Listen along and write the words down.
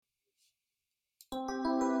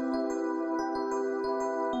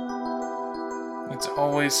It's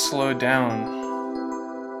always slowed down.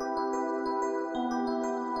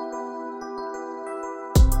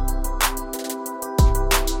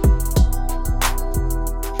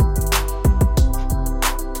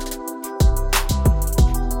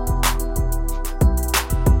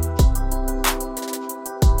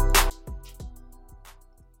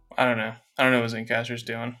 I don't know what Zencaster's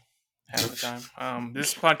doing half the time.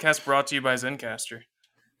 This podcast brought to you by Zencaster.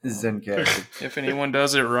 Zencaster. If anyone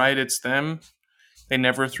does it right, it's them. They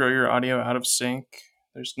never throw your audio out of sync.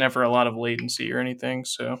 There's never a lot of latency or anything,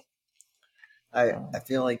 so... I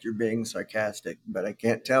feel like you're being sarcastic, but I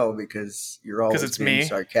can't tell because you're always it's being me.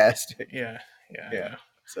 sarcastic. Yeah.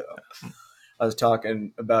 So I was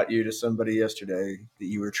talking about you to somebody yesterday that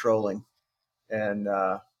you were trolling, and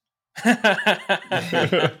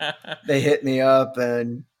they hit me up,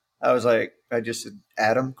 and I was like, I just said,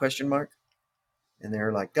 Adam, ? And they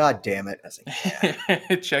were like, God damn it. I was like,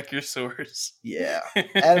 yeah. Check your source. Yeah.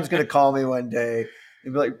 Adam's going to call me one day.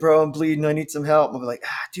 He'd be like, bro, I'm bleeding. I need some help. I'll be like,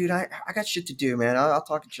 dude, I got shit to do, man. I'll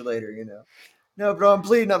talk to you later, you know. No, bro, I'm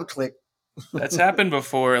bleeding. I'm a click. That's happened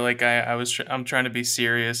before. Like I'm trying to be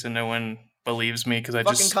serious and no one believes me because I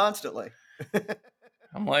fucking just constantly.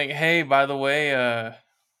 I'm like, hey, by the way,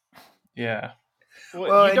 yeah.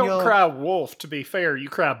 Well, you don't cry wolf, to be fair. You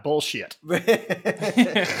cry bullshit.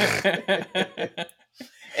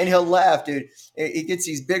 And he'll laugh, dude. He gets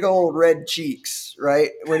these big old red cheeks,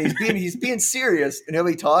 right? When he's being serious, and he'll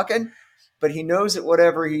be talking, but he knows that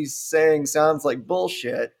whatever he's saying sounds like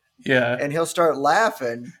bullshit. Yeah. And he'll start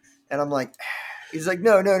laughing, and I'm like, he's like,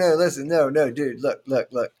 no, listen, no, dude, look.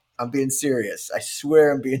 I'm being serious. I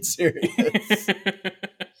swear I'm being serious.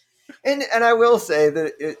 And I will say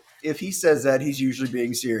that if he says that, he's usually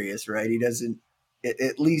being serious, right? He doesn't.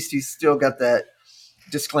 At least he's still got that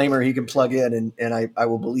disclaimer he can plug in, and I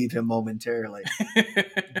will believe him momentarily.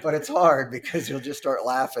 But it's hard because he'll just start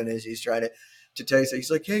laughing as he's trying to tell you. So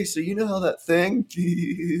he's like, hey, so you know how that thing?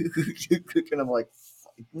 And I'm like,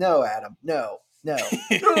 no, Adam, no,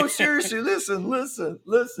 seriously, listen.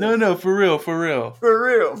 No, for real.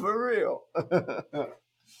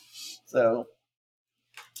 So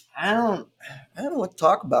I don't know what to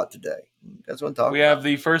talk about today. That's what I'm talking We have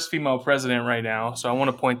the first female president right now, so I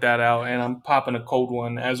want to point that out, and I'm popping a cold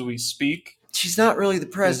one as we speak. She's not really the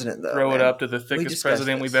president, though. Throw it up to the thickest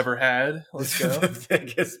president we've ever had. Let's go. The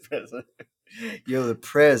thickest president. Yo, the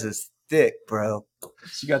prez is thick, bro.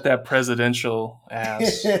 She got that presidential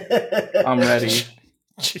ass. I'm ready.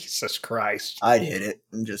 Jesus Christ. I'd hit it.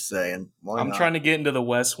 I'm just saying. I'm trying to get into the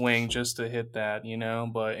West Wing just to hit that, you know?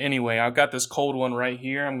 But anyway, I've got this cold one right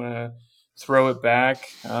here. I'm going to throw it back.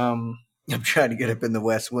 I'm trying to get up in the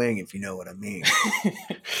West Wing, if you know what I mean.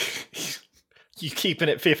 You keeping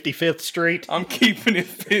it 55th Street? I'm keeping it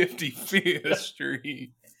 55th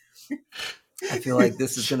Street. I feel like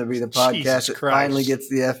this is going to be the podcast that finally gets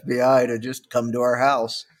the FBI to just come to our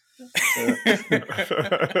house.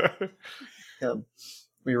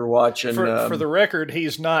 We were watching. For the record,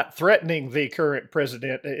 he's not threatening the current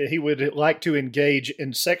president. He would like to engage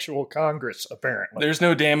in sexual congress, apparently. There's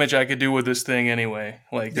no damage I could do with this thing anyway.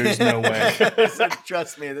 Like, there's no way.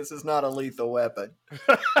 Trust me, this is not a lethal weapon.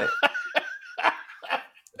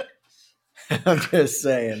 I'm just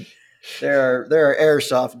saying. There are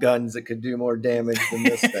airsoft guns that could do more damage than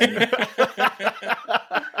this thing.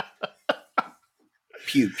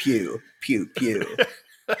 Pew, pew, pew, pew.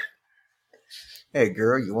 Hey,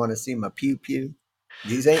 girl, you want to see my pew pew?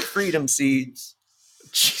 These ain't freedom seeds.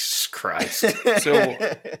 Jesus Christ. So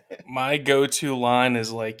my go-to line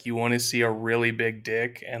is like, you want to see a really big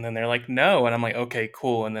dick? And then they're like, no. And I'm like, okay,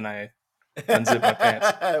 cool. And then I unzip my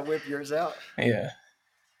pants. Whip yours out. Yeah.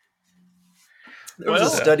 There was a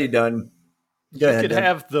study done. You could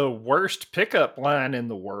have the worst pickup line in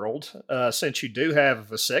the world. Since you do have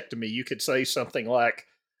a vasectomy, you could say something like,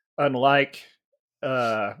 unlike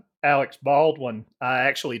Alex Baldwin, I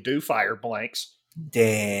actually do fire blanks.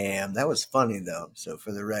 Damn, that was funny, though. So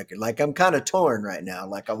for the record, like, I'm kind of torn right now.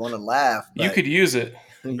 Like, I want to laugh. But you could use it.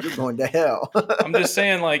 You're going to hell. I'm just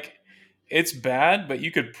saying, like, it's bad, but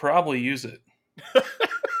you could probably use it.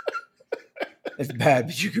 It's bad,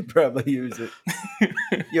 but you could probably use it.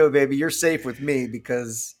 Yo, baby, you're safe with me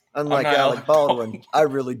because, unlike Alec Baldwin, I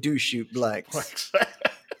really do shoot blanks.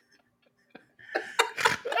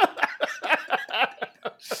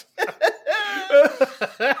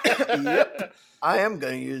 Yep, I am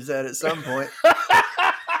going to use that at some point.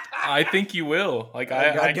 I think you will. Like,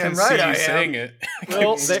 I can see you saying it.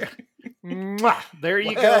 Well, there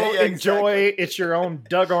you go. Yeah, enjoy. Exactly. It's your own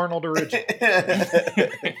Doug Arnold original.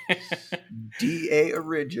 DA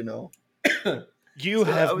original. You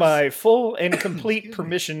have my full and complete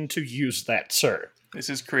permission to use that, sir. This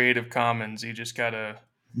is Creative Commons. You just gotta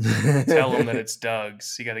tell them that it's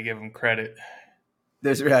Doug's. You gotta give them credit.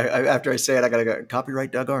 After I say it, I gotta go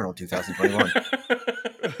copyright Doug Arnold 2021.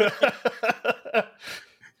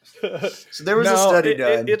 So there was a study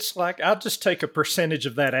done. It's like, I'll just take a percentage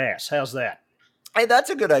of that ass. How's that? Hey, that's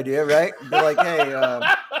a good idea, right? They're like, hey,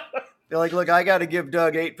 they're like, look, I got to give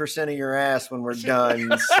Doug 8% of your ass when we're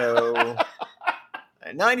done. So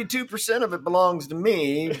 92% of it belongs to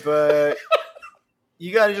me, but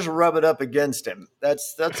you got to just rub it up against him.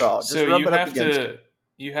 That's all. Just so rub you it up have against to. him.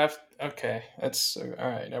 You have okay. That's all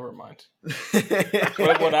right. Never mind.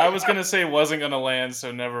 What I was gonna say wasn't gonna land,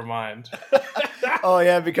 so never mind. Oh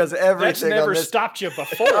yeah, because everything That's never on this stopped you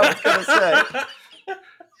before. I was gonna say.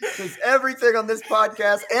 Because everything on this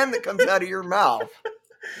podcast and that comes out of your mouth.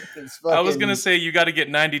 I was going to say you got to get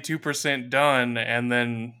 92% done and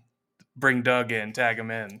then bring Doug in, tag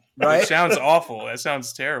him in. Right? It sounds awful. That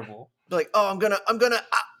sounds terrible. Like, oh, I'm going to,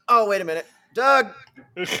 oh, wait a minute. Doug,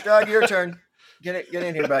 your turn. Get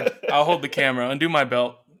in here, bud. I'll hold the camera. Undo my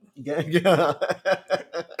belt.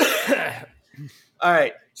 All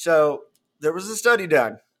right. So there was a study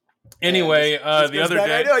done. Anyway, the other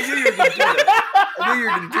day. I knew you were going to do that. I knew you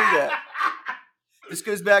were going to do that. This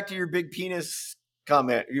goes back to your big penis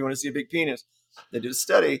comment. If you want to see a big penis, they did a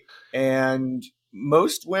study, and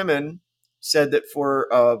most women said that for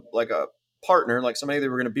like a partner, like somebody they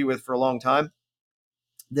were going to be with for a long time,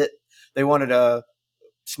 that they wanted a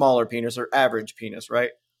smaller penis or average penis,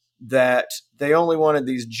 right? That they only wanted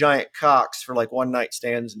these giant cocks for like one night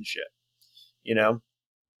stands and shit, you know?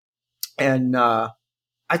 And I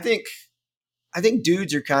think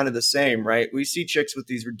dudes are kind of the same, right? We see chicks with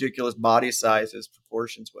these ridiculous body sizes,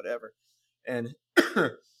 proportions, whatever. And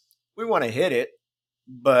we want to hit it,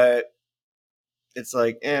 but it's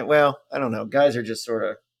like, well, I don't know. Guys are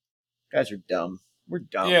dumb. We're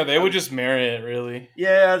dumb. Yeah, they would just marry it, really.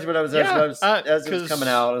 Yeah, that's what I was. As it was coming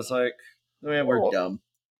out, I was like, man, we're dumb.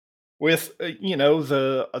 With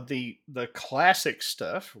the classic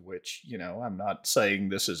stuff, which I'm not saying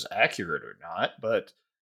this is accurate or not, but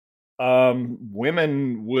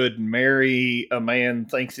women would marry a man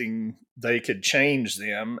thinking they could change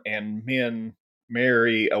them, and men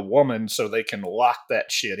marry a woman so they can lock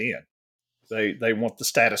that shit in. They want the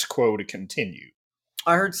status quo to continue.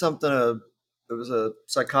 I heard something. It was a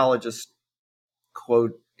psychologist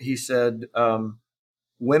quote. He said,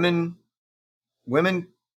 "Women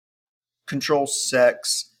control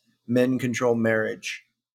sex, men control marriage,"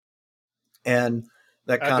 and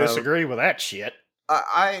that kind I disagree with that shit.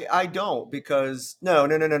 I don't, because no.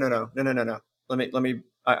 Let me.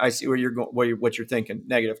 I see where you're going. What you're thinking.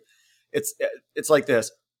 Negative. It's like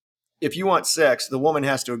this. If you want sex, the woman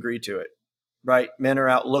has to agree to it, right? Men are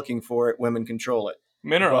out looking for it. Women control it.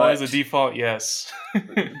 Men are always a default yes.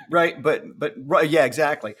 Right, but right, yeah,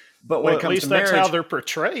 exactly. But when it comes to marriage, at least that's how they're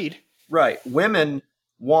portrayed. Right. Women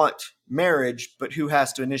want marriage, but who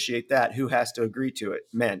has to initiate that? Who has to agree to it?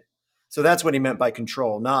 Men. So that's what he meant by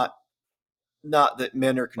control, not that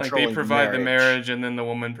men are controlling. Like they provide the marriage and then the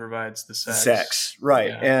woman provides the sex. Right.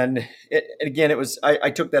 Yeah. And again, it was I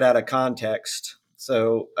took that out of context,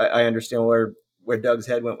 so I understand where Doug's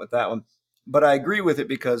head went with that one. But I agree with it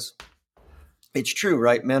because it's true,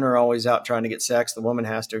 right? Men are always out trying to get sex. The woman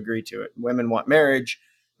has to agree to it. Women want marriage.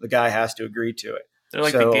 The guy has to agree to it. They're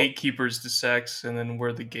like the gatekeepers to sex, and then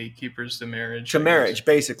we're the gatekeepers to marriage. To marriage,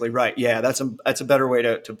 basically, right? Yeah, that's a better way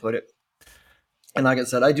to put it. And like I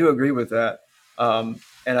said, I do agree with that. And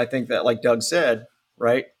I think that, like Doug said,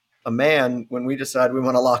 right? A man, when we decide we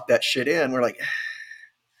want to lock that shit in, we're like,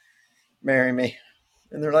 marry me.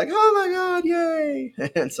 And they're like, oh my God, yay.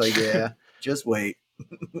 It's like, yeah, just wait.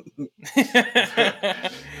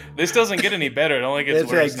 This doesn't get any better. It only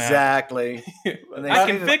gets worse exactly. I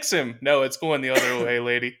can fix him. No, it's going the other way,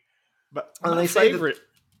 lady. But my favorite.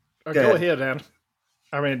 Go ahead, Dan.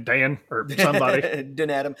 I mean, Dan or somebody. Dan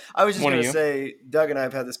Adam. I was just going to say, Doug and I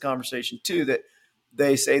have had this conversation too, that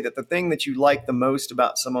they say that the thing that you like the most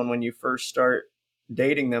about someone when you first start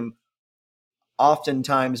dating them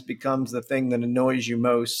oftentimes becomes the thing that annoys you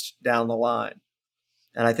most down the line.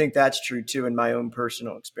 And I think that's true too in my own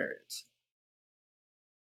personal experience.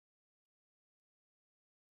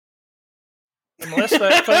 Unless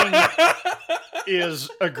that thing is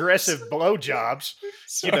aggressive blowjobs,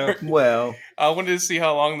 Well, I wanted to see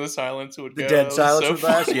how long the silence would go. The dead silence would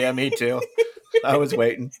last? Yeah, me too. I was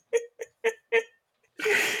waiting.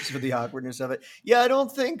 Just for the awkwardness of it. Yeah, I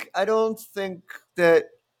don't think that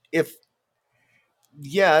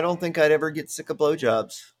I don't think I'd ever get sick of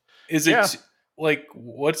blowjobs. Is it like,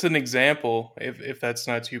 what's an example if that's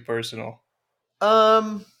not too personal?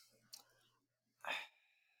 Um,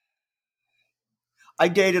 I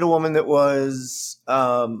dated a woman that was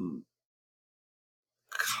kind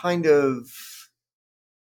of,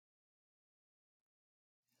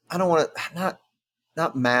 I don't want to,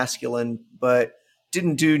 not masculine, but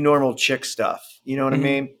didn't do normal chick stuff. You know what I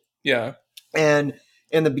mean? Yeah. And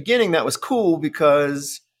in the beginning, that was cool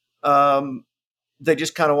because they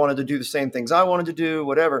just kind of wanted to do the same things I wanted to do,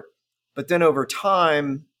 whatever. But then over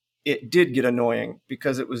time, it did get annoying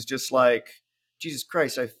because it was just like, Jesus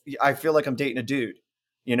Christ, I feel like I'm dating a dude,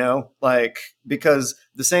 like, because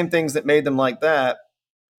the same things that made them like that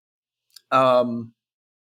um,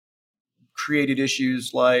 created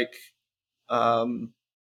issues like um,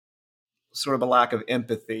 sort of a lack of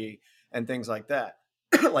empathy and things like that,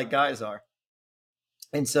 like guys are.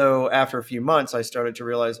 And so after a few months, I started to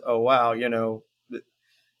realize, oh, wow,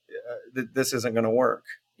 this isn't going to work.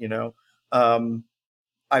 You know, um,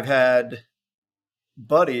 I've had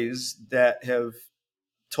buddies that have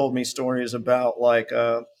told me stories about like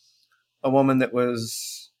a woman that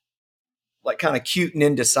was like kind of cute and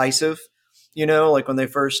indecisive. Like when they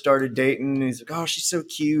first started dating, he's like, "Oh, she's so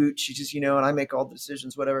cute. She just, and I make all the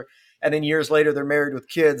decisions, whatever." And then years later, they're married with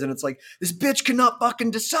kids, and it's like, this bitch cannot fucking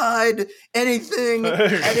decide anything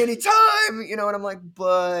at any time, And I'm like,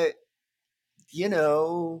 but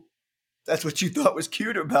that's what you thought was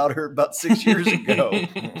cute about her about 6 years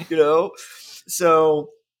ago. So,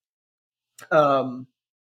 um,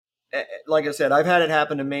 like I said, I've had it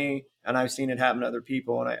happen to me, and I've seen it happen to other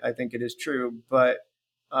people, and I think it is true. But,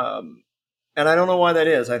 and I don't know why that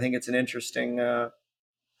is. I think it's an interesting.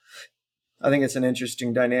 I think it's an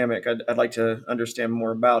interesting dynamic. I'd like to understand more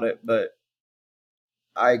about it, but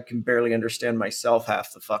I can barely understand myself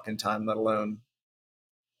half the fucking time, let alone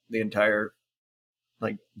the entire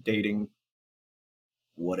like dating,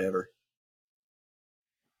 whatever.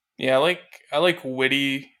 Yeah, I like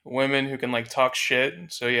witty women who can like talk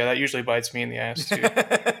shit. So yeah, that usually bites me in the ass too.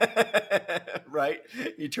 Right?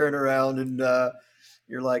 You turn around and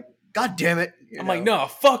you're like, God damn it! I'm like, no,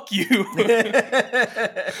 fuck you.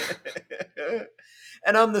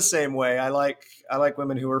 And I'm the same way. I like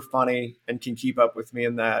women who are funny and can keep up with me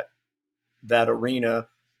in that arena.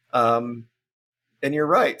 And you're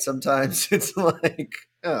right. Sometimes it's like,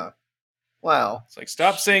 oh, wow. It's like,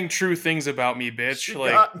 stop saying true things about me, bitch. She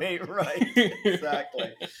like, got me right.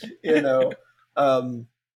 Exactly.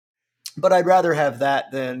 But I'd rather have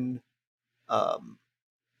that than, I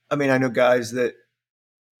mean, I know guys that,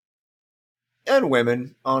 and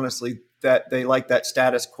women, honestly, that they like that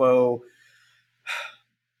status quo,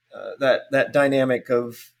 that dynamic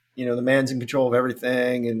of, the man's in control of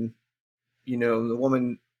everything, and, the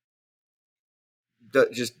woman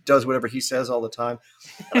just does whatever he says all the time.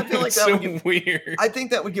 And I feel like that so would get weird. I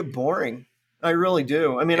think that would get boring. I really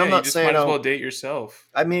do. I mean, Yeah, I'm you not just saying might as well date yourself.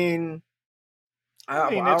 I mean, I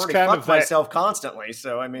it's already kind fuck of myself constantly,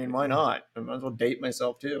 so I mean, why not? I might as well date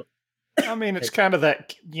myself too. I mean, it's kind of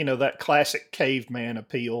that, that classic caveman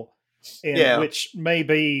appeal, and Yeah, which may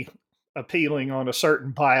be appealing on a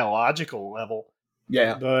certain biological level,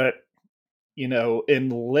 yeah, but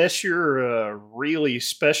unless you're a really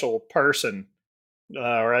special person,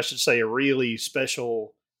 or I should say, a really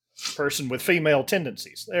special person with female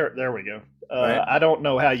tendencies. There we go. right. I don't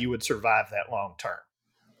know how you would survive that long term.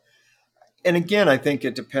 And again, I think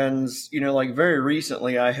it depends. Like very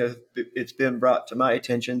recently, it's been brought to my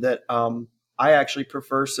attention that I actually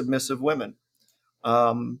prefer submissive women,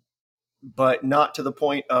 um, but not to the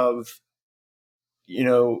point of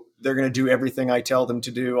they're going to do everything I tell them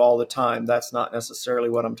to do all the time. That's not necessarily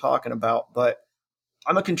what I'm talking about. But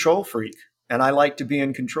I'm a control freak, and I like to be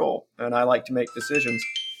in control, and I like to make decisions.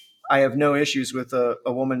 I have no issues with a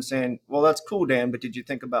woman saying, "Well, that's cool, Dan, but did you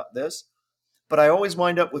think about this?" But I always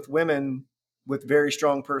wind up with women with very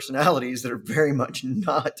strong personalities that are very much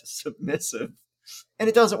not submissive, and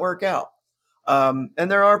it doesn't work out. And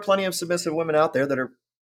there are plenty of submissive women out there that are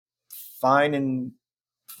fine and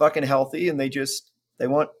fucking healthy, and they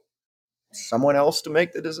want someone else to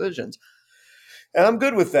make the decisions, and I'm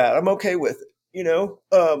good with that. I'm okay with it.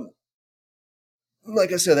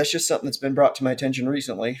 Like I said, that's just something that's been brought to my attention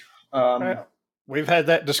recently. We've had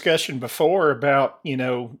that discussion before about,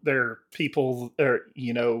 there are people, or,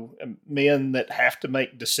 men that have to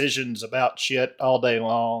make decisions about shit all day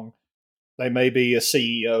long. They may be a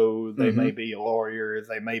CEO, they may be a lawyer,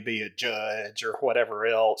 they may be a judge or whatever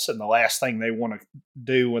else. And the last thing they want to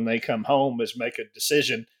do when they come home is make a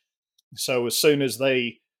decision. So as soon as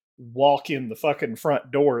they walk in the fucking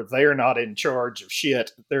front door, they're not in charge of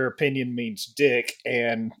shit. Their opinion means dick.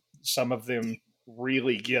 And some of them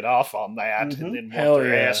really get off on that and then want Hell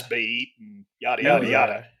their yeah. ass beat and yada, Hell yada,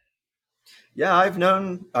 yada. Yeah, I've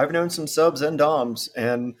known some subs and doms,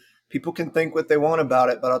 and people can think what they want about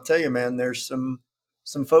it, but I'll tell you, man, there's some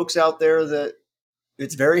folks out there that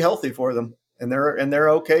it's very healthy for them, and they're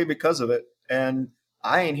okay because of it. And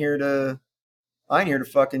I ain't here to I ain't here to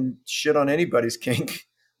fucking shit on anybody's kink,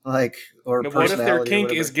 like, or But what if their personality or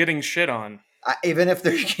kink is whatever. getting shit on? Even if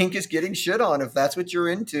their kink is getting shit on, if that's what you're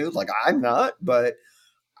into, like I'm not, but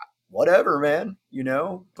whatever, man, you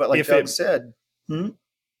know. But like If Doug it said,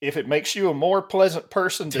 if it makes you a more pleasant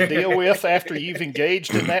person to deal with after you've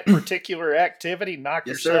engaged in that particular activity, knock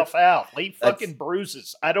yes, sir. yourself out. Leave That's fucking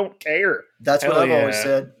bruises. I don't care. that's what Hell I've always yeah.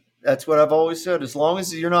 said. That's what I've always said. As long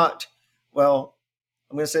as you're not, well,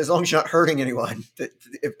 I'm going to say as long as you're not hurting anyone,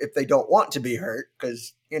 if they don't want to be hurt,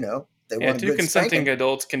 because they Yeah, want a two good consenting spanking.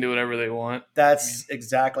 adults can do whatever they want. That's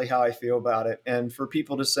exactly how I feel about it. And for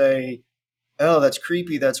people to say, "Oh, that's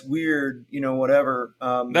creepy, that's weird," whatever.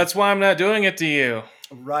 That's why I'm not doing it to you.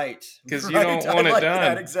 Right. 'Cause you Right. don't want I it like done.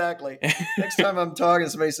 that, exactly. Next time I'm talking,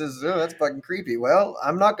 somebody says, "Oh, that's fucking creepy." Well,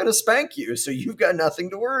 I'm not going to spank you, so you've got nothing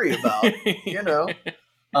to worry about.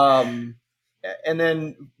 Um, and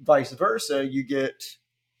then vice versa, you get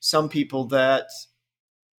some people that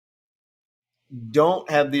don't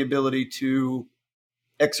have the ability to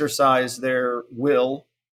exercise their will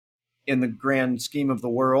in the grand scheme of the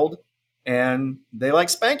world, and they like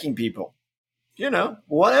spanking people.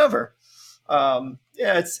 Whatever.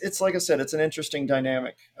 Yeah, it's like I said, it's an interesting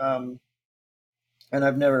dynamic. And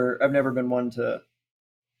I've never been one to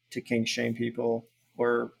kink shame people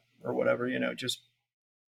or whatever. Just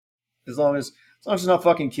as long as it's not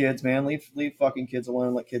fucking kids, man. Leave fucking kids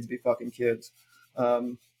alone. Let kids be fucking kids,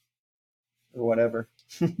 or whatever.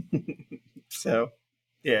 So,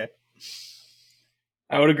 yeah,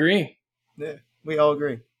 I would agree. yeah, we all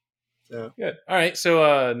agree. So, Good. All right.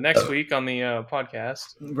 So next week on the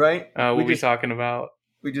podcast, right, we'll be talking about.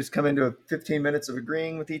 we just come into 15 minutes of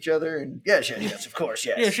agreeing with each other, and yes, of course,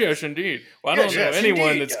 yes. Yes, indeed. Well, I Yes, don't know yes, anyone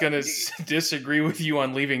indeed, that's yeah, going to indeed. disagree with you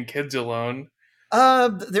on leaving kids alone.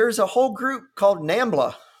 There's a whole group called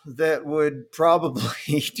NAMBLA that would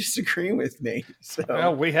probably disagree with me. So,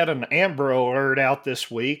 Well, we had an Amber Alert out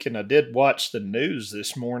this week, and I did watch the news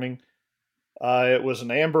this morning. It was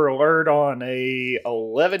an Amber Alert on a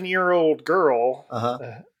 11-year-old girl.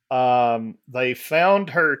 They found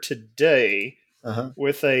her today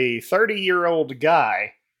with a 30-year-old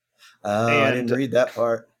guy. I didn't read that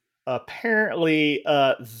part. Apparently,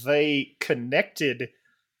 they connected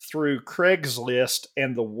through Craigslist,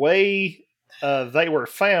 and the way they were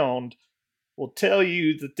found will tell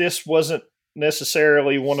you that this wasn't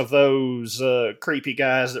necessarily one of those creepy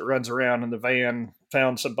guys that runs around in the van,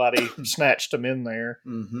 found somebody, snatched them in there.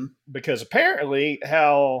 Mm-hmm. Because apparently,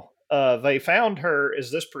 how they found her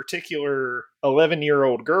is this particular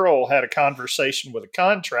 11-year-old girl had a conversation with a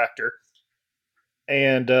contractor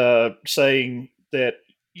and saying that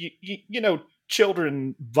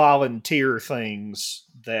children volunteer things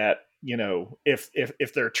that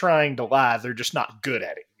if they're trying to lie, they're just not good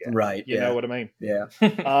at it yet. Right. You know what I mean? Yeah.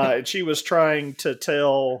 And she was trying to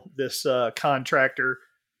tell this contractor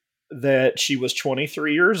that she was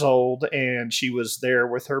 23 years old and she was there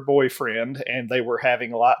with her boyfriend and they were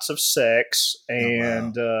having lots of sex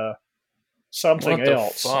and something what the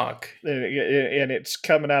else. Fuck? And it's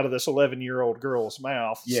coming out of this 11-year-old girl's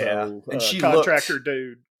mouth. Yeah. So, and she contractor looked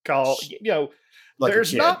dude called, like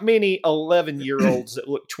there's not many 11-year-olds that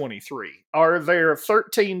look 23. Are there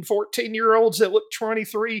 13, 14-year-olds that look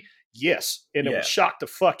 23? Yes. And it would shock the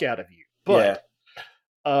fuck out of you. But,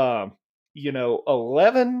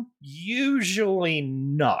 11, usually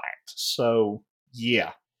not. So,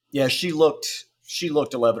 yeah. Yeah, she looked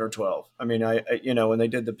 11 or 12. I mean, I when they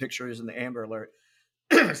did the pictures in the Amber Alert,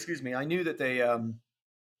 excuse me, I knew that they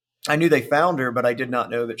found her, but I did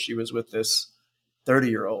not know that she was with this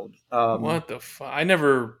 30-year-old. What the fuck? I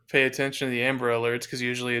never pay attention to the Amber Alerts because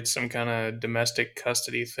usually it's some kind of domestic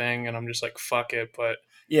custody thing, and I'm just like, fuck it. But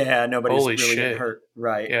yeah, nobody's holy really shit. getting hurt.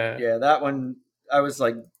 Right. Yeah. That one, I was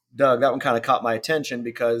like, Doug, that one kind of caught my attention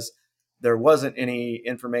because there wasn't any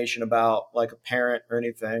information about like a parent or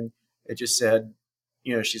anything. It just said,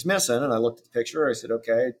 she's missing. And I looked at the picture. I said,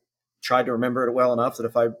 okay. Tried to remember it well enough that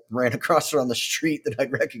if I ran across her on the street that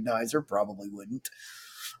I'd recognize her, probably wouldn't.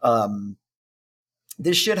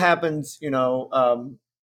 This shit happens,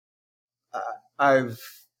 I've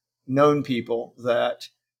known people that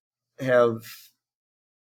have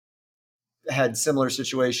had similar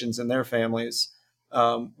situations in their families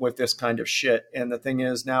with this kind of shit. And the thing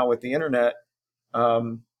is now with the internet,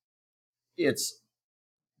 it's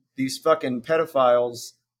these fucking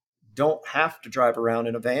pedophiles don't have to drive around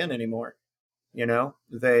in a van anymore.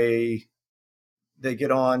 They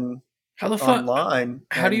get on. How the fuck? online.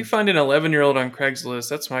 How do you find an 11-year-old on Craigslist?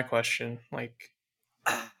 That's my question. Like,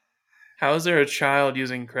 how is there a child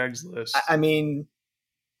using Craigslist? I mean,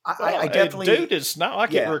 Well, I definitely, dude, it's not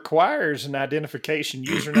like it yeah. requires an identification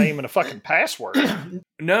username and a fucking password.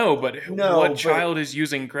 No, but No, what but- child is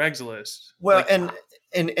using Craigslist? well, Like,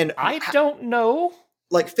 and I don't know.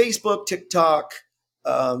 like Facebook, TikTok,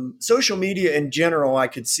 social media in general, I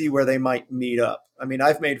could see where they might meet up. I mean,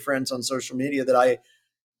 I've made friends on social media that I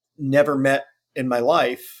never met in my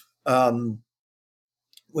life.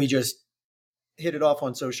 We just hit it off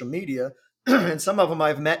on social media, and some of them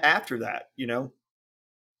I've met after that. You know,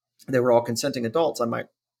 they were all consenting adults, I might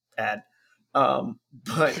add.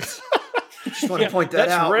 But just want to point that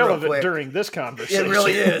that's out real relevant quick. during this conversation. It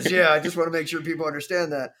really is. Yeah, I just want to make sure people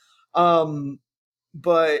understand that.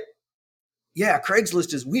 But yeah,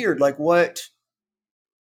 Craigslist is weird. Like what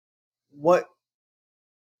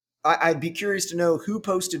I'd be curious to know who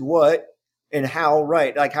posted what and how,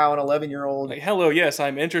 right? Like how an 11-year-old. like, hello, yes,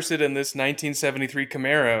 I'm interested in this 1973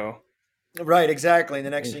 Camaro. Right, exactly. And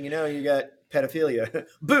the next thing you know, you got pedophilia.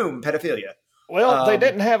 Boom, pedophilia. Well, they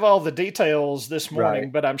didn't have all the details this morning,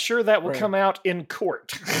 Right. but I'm sure that will Right. come out in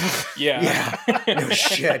court. Yeah. No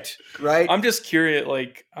shit. Right? I'm just curious,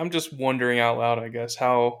 like, I'm just wondering out loud, I guess,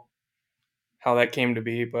 how that came to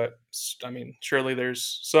be. But, I mean, surely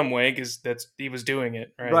there's some way, because he was doing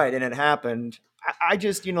it, right? Right, and it happened. I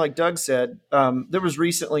just, like Doug said, there was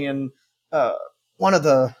recently in one of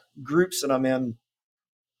the groups that I'm in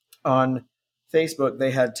on Facebook,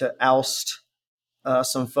 they had to oust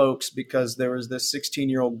some folks because there was this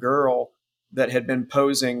 16-year-old girl that had been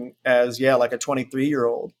posing as, like a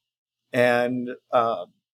 23-year-old, and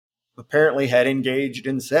apparently had engaged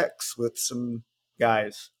in sex with some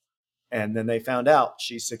guys. And then they found out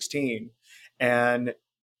she's 16. And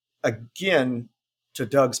again, to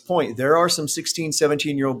Doug's point, there are some 16,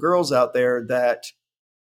 17-year-old girls out there that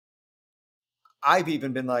I've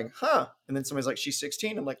even been like, huh. And then somebody's like, she's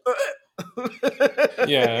 16. I'm like,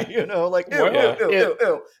 Yeah. Like, ew,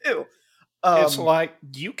 Yeah. ew. It's like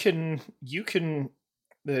you can you can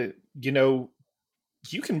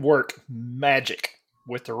work magic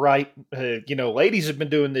with the right ladies have been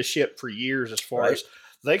doing this shit for years as far Right. as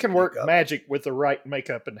they can work Makeup. magic with the right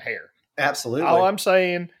makeup and hair. Absolutely. All I'm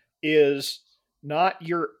saying is not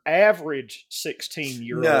your average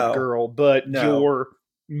 16-year-old No. girl, but No. your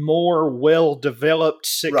more well-developed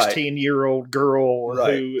 16-year-old girl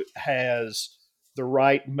Right. who has the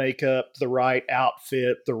right makeup, the right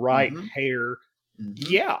outfit, the right Mhm. hair. Mhm.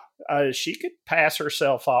 Yeah, she could pass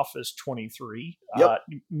herself off as 23. Yep.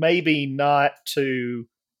 Maybe not to,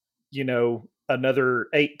 another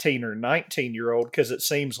 18 or 19-year-old, because it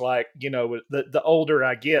seems like, the older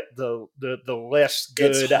I get, the less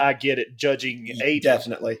good I get at judging ages.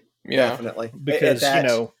 Definitely. Yeah. Definitely. Because,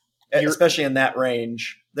 especially in that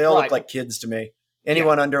range, they all Right. look like kids to me.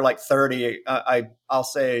 Anyone under like 30, I'll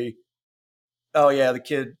say, oh yeah, the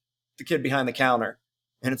kid behind the counter.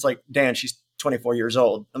 And it's like, Dan, she's 24 years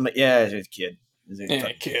old. I'm like, yeah, she's a kid.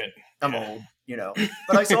 Yeah, kid. I'm old,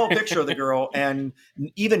 But I saw a picture of the girl, and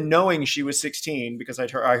even knowing she was 16, because I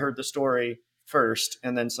heard the story first,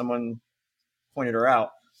 and then someone pointed her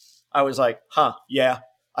out, I was like, huh, yeah,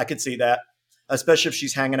 I could see that. Especially if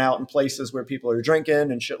she's hanging out in places where people are drinking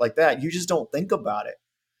and shit like that. You just don't think about it.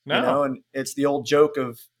 No. And it's the old joke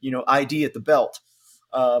of, ID at the belt.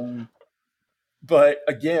 But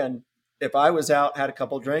again, if I was out, had a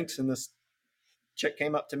couple drinks, and this chick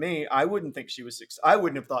came up to me, I wouldn't think she was 6. I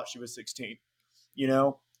wouldn't have thought she was 16,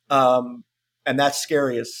 and that's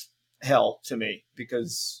scary as hell to me,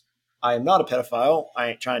 because I am not a pedophile. I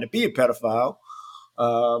ain't trying to be a pedophile,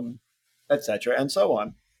 etc. and so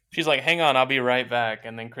on. She's like, hang on, I'll be right back.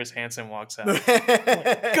 And then Chris Hansen walks out.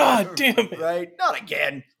 God damn it. Right? Not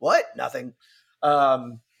again. What? Nothing.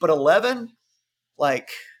 But 11, like,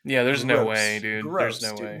 Yeah, there's no gross. way, dude. Gross,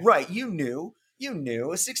 There's no dude. way. Right. You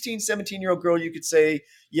knew a 16, 17-year-old girl. You could say,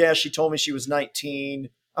 yeah, she told me she was 19.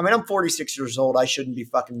 I mean, I'm 46 years old. I shouldn't be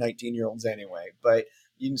fucking 19-year-olds anyway. But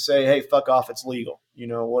you can say, hey, fuck off. It's legal.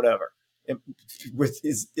 Whatever.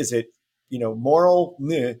 Is it, moral?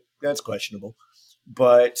 Meh, that's questionable.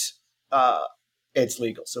 But it's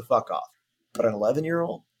legal. So fuck off. But an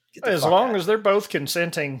 11-year-old? As long as they're both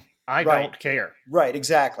consenting, I don't care. Right.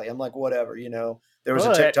 Exactly. I'm like, whatever. There was a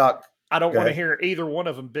But TikTok. I don't Go want to ahead. hear either one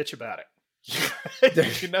of them bitch about it.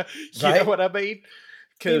 You know Right? what I mean?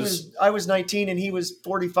 Because I was 19 and he was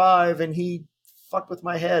 45, and he fucked with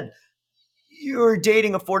my head. You're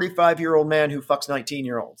dating a 45-year-old man who fucks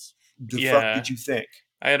 19-year-olds. The fuck did you think?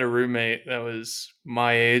 I had a roommate that was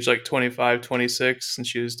my age, like 25, 26, and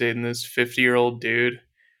she was dating this 50-year-old dude.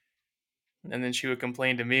 And then she would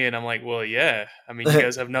complain to me, and I'm like, well, yeah. I mean, you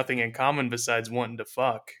guys have nothing in common besides wanting to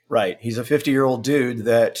fuck. Right. He's a 50-year-old dude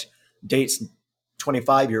that dates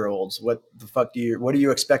 25-year-olds. What are you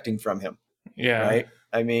expecting from him? Yeah. Right.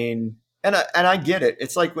 I mean, and I get it.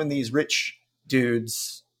 It's like when these rich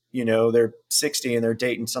dudes, they're 60 and they're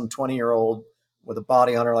dating some 20-year-old with a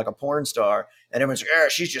body on her like a porn star. And everyone's like,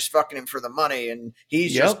 she's just fucking him for the money. And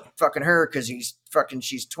he's just fucking her because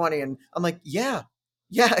she's 20. And I'm like, yeah,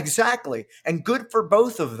 exactly. And good for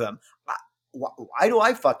both of them. Why do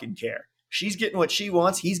I fucking care? She's getting what she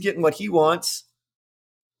wants. He's getting what he wants.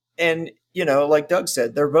 And, like Doug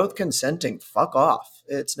said, they're both consenting. Fuck off.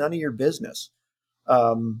 It's none of your business.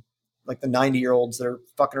 Like the 90-year-olds that are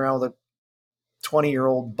fucking around with a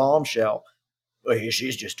 20-year-old bombshell. Well,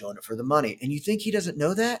 she's just doing it for the money. And you think he doesn't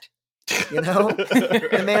know that?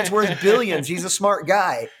 The man's worth billions. He's a smart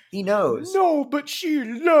guy. He knows. No, but she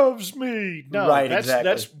loves me. No, right, exactly.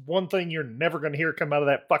 That's one thing you're never going to hear come out of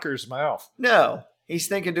that fucker's mouth. No, he's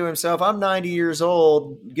thinking to himself, I'm 90 years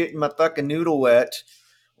old getting my fucking noodle wet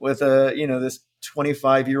with this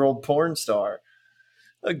 25-year-old porn star.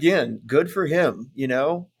 Again, good for him.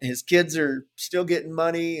 His kids are still getting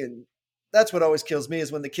money. And that's what always kills me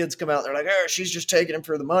is when the kids come out, they're like, she's just taking him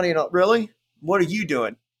for the money. And really? What are you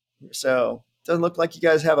doing? So it doesn't look like you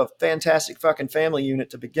guys have a fantastic fucking family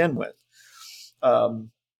unit to begin with.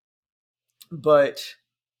 But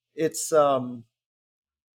it's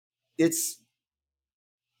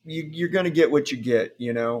you're going to get what you get,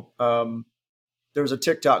 there was a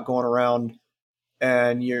TikTok going around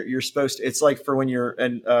and you're supposed to, it's like for when you're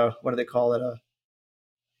in, what do they call it?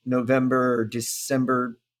 November or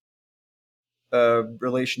December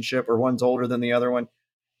relationship, or one's older than the other one.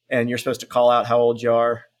 And you're supposed to call out how old you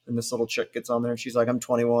are. And this little chick gets on there and she's like, I'm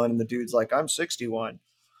 21. And the dude's like, I'm 61.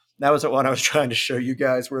 That was the one I was trying to show you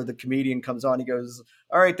guys where the comedian comes on. He goes,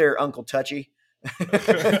 all right there, Uncle Touchy.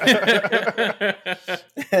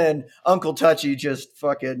 And Uncle Touchy just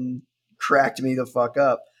fucking cracked me the fuck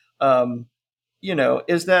up.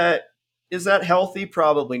 Is that healthy?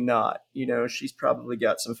 Probably not. She's probably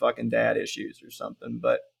got some fucking dad issues or something,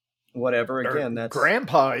 but whatever. Again, that's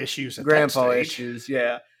grandpa issues. Grandpa issues.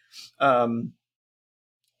 Yeah.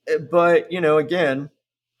 But again,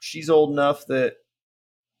 she's old enough that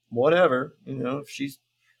whatever, if she's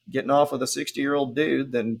getting off with a 60-year-old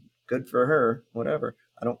dude, then good for her, whatever.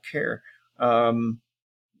 I don't care.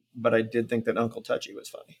 But I did think that Uncle Touchy was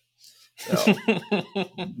funny. So,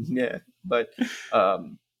 yeah, but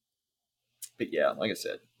yeah, like I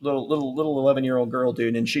said, little 11-year-old girl,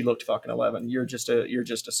 dude, and she looked fucking 11. You're just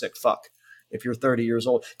a sick fuck. If you're 30 years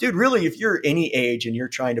old, dude, really, if you're any age and you're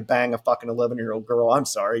trying to bang a fucking 11-year-old girl, I'm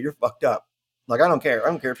sorry, you're fucked up. Like, I don't care. I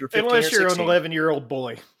don't care if you're 15 unless you're 16. an 11-year-old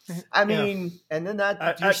boy. I mean, and then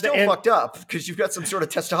you're still fucked up because you've got some sort of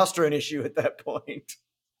testosterone issue at that point.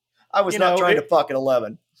 I was not trying to fuck at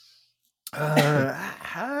 11.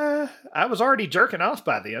 I was already jerking off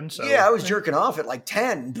by then. So yeah, I was jerking off at like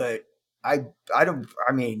 10, but I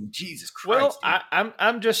mean, Jesus Christ. Well,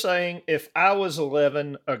 I'm just saying, if I was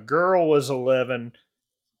 11, a girl was 11,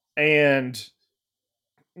 and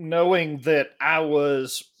knowing that I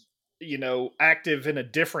was, active in a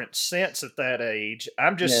different sense at that age,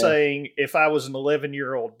 I'm just saying, if I was an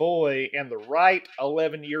 11-year-old boy and the right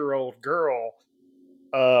 11-year-old girl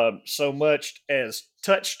so much as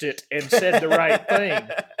touched it and said the right thing,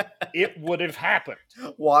 it would have happened.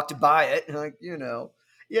 Walked by it, like,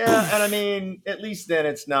 Yeah, and I mean, at least then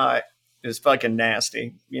it's not as fucking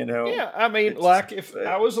nasty, Yeah, I mean, if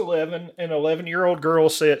I was 11 and an 11-year-old girl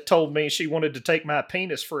told me she wanted to take my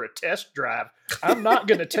penis for a test drive, I'm not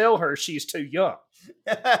going to tell her she's too young.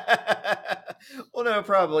 Well, no,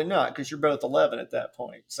 probably not, because you're both 11 at that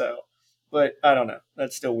point. So, but I don't know.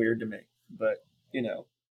 That's still weird to me. But,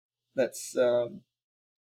 that's, I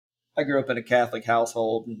grew up in a Catholic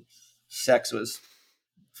household and sex was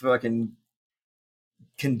fucking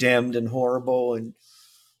condemned and horrible and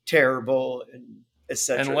terrible and et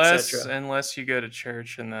cetera, unless you go to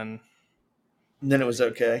church and then it was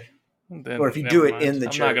okay. Or if you do it in the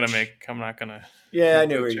church. I'm not gonna. Yeah, I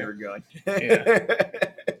knew where you were going. Yeah.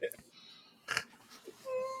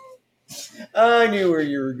 I knew where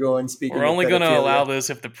you were going. We're only going to allow this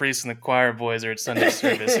if the priest and the choir boys are at Sunday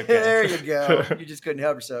service. Okay? There you go. You just couldn't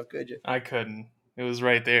help yourself, could you? I couldn't. It was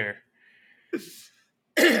right there.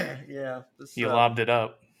 Yeah. You lobbed it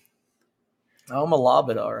up. I'm going to lob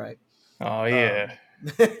it, all right. Oh, yeah.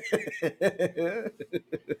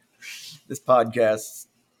 This podcast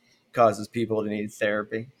causes people to need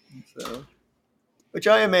therapy. So, which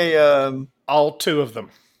I am all two of them.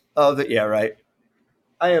 Oh, yeah, right.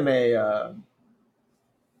 I am a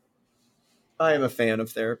fan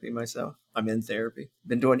of therapy myself. I'm in therapy.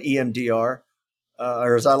 Been doing EMDR,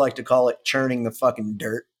 or as I like to call it, churning the fucking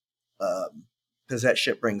dirt, because that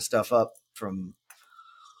shit brings stuff up from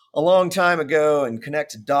a long time ago and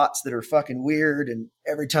connects dots that are fucking weird. And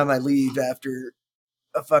every time I leave after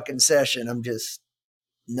a fucking session, I'm just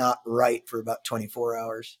not right for about 24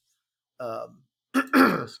 hours.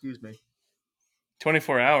 Excuse me.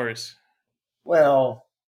 24 hours. Well,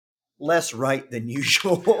 less right than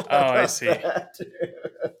usual. Oh, I see.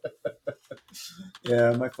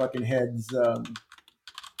 Yeah, my fucking head's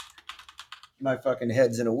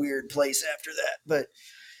in a weird place after that. But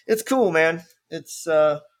it's cool, man. It's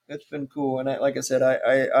been cool. And like I said,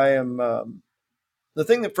 I am the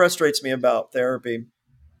thing that frustrates me about therapy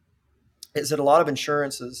is that a lot of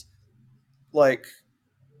insurances, like,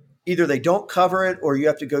 either they don't cover it or you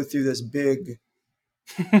have to go through this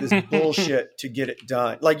bullshit to get it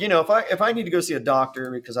done. Like, if I need to go see a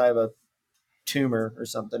doctor because I have a tumor or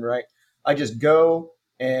something, right? I just go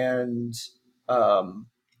and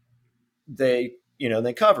they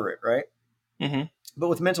cover it, right? Mm-hmm. But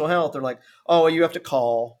with mental health, they're like, oh, well, you have to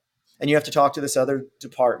call and you have to talk to this other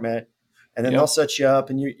department, and then they'll set you up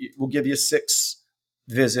and we'll give you 6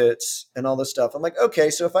 visits and all this stuff. I'm like, okay,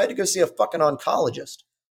 so if I had to go see a fucking oncologist,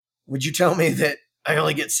 would you tell me that I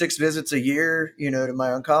only get 6 visits a year, to my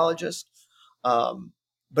oncologist?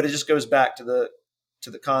 But it just goes back to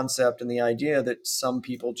the concept and the idea that some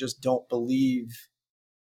people just don't believe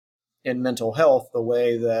in mental health the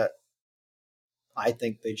way that I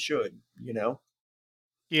think they should,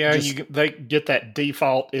 Yeah, they get that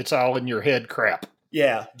default, it's all in your head crap.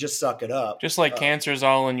 Yeah, just suck it up. Just like cancer's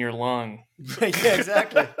all in your lung. Yeah,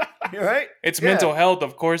 exactly. You're right. It's mental health.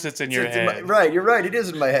 Of course it's in your head. Right, you're right. It is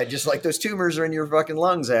in my head. Just like those tumors are in your fucking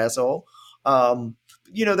lungs, asshole.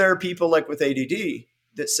 There are people like with ADD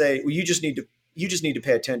that say, well, you just need to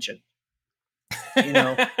pay attention.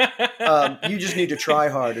 You just need to try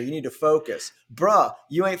harder. You need to focus. Bruh,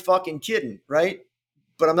 you ain't fucking kidding, right?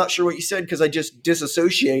 But I'm not sure what you said because I just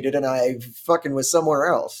disassociated and I fucking was somewhere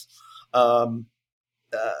else.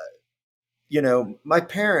 My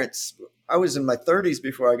parents, I was in my 30s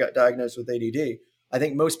before I got diagnosed with ADD. I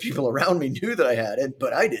think most people around me knew that I had it,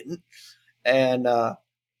 but I didn't. And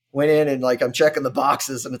went in and I'm checking the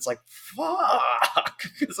boxes and it's like, fuck,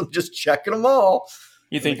 because I'm just checking them all.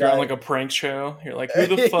 You think you're on a prank show? You're like, who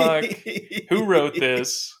the fuck? Who wrote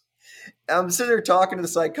this? I'm sitting there talking to the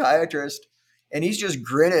psychiatrist and he's just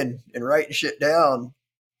grinning and writing shit down.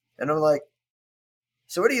 And I'm like,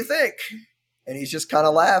 so what do you think? And he's just kind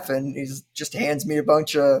of laughing. He just hands me a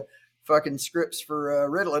bunch of fucking scripts for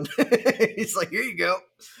Ritalin. He's like, here you go.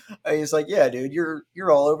 And he's like, yeah, dude,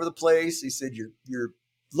 you're all over the place. He said, you're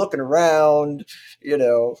looking around, I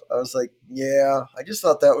was like, yeah, I just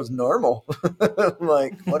thought that was normal. I'm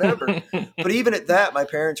like, whatever. But even at that, my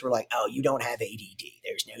parents were like, oh, you don't have ADD.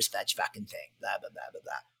 There's no such fucking thing. Blah, blah, blah, blah,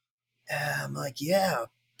 blah. And I'm like, yeah,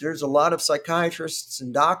 there's a lot of psychiatrists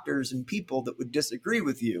and doctors and people that would disagree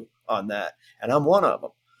with you on that. And I'm one of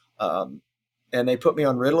them. And they put me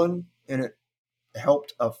on Ritalin and it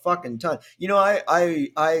helped a fucking ton.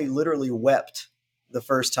 I literally wept the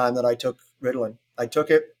first time that I took Ritalin. I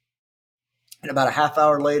took it and about a half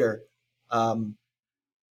hour later, I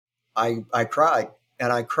cried,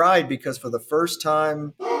 and I cried because for the first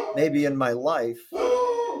time, maybe in my life,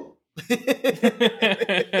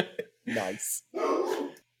 nice.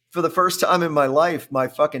 For the first time in my life, my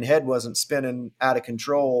fucking head wasn't spinning out of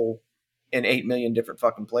control in 8 million different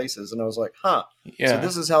fucking places. And I was like, huh. Yeah. So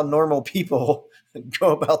this is how normal people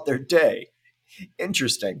go about their day.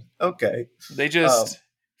 Interesting. Okay. They just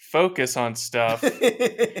focus on stuff.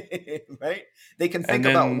 Right? They can think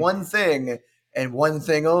about one thing and one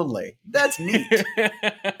thing only. That's neat.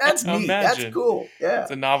 That's neat. Imagine. That's cool. Yeah.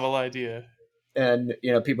 It's a novel idea. And,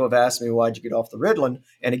 people have asked me, why'd you get off the Ritalin?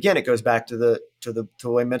 And again, it goes back to the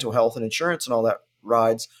way mental health and insurance and all that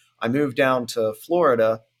rides. I moved down to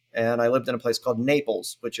Florida and I lived in a place called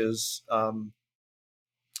Naples, which is a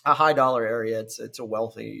high dollar area. It's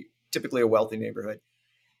typically a wealthy neighborhood.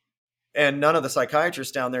 And none of the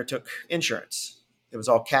psychiatrists down there took insurance. It was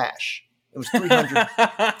all cash. It was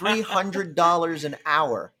 $300 an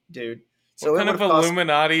hour, dude. So what kind of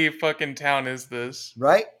Illuminati fucking town is this?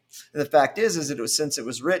 Right? And the fact is it was, since it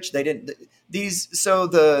was rich, they didn't so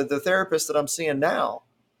the therapists that I'm seeing now,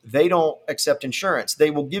 they don't accept insurance.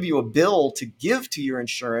 They will give you a bill to give to your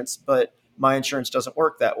insurance, but my insurance doesn't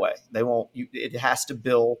work that way. They won't. It has to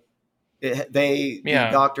bill. The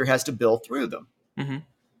doctor has to bill through them. Mm-hmm.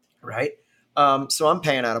 Right. So I'm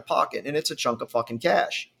paying out of pocket, and it's a chunk of fucking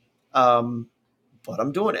cash. But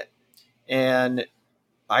I'm doing it. And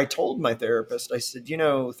I told my therapist, I said,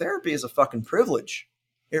 therapy is a fucking privilege.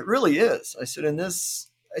 It really is. I said,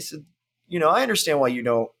 I understand why you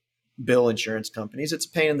don't bill insurance companies. It's a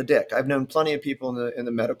pain in the dick. I've known plenty of people in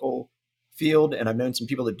the medical field, and I've known some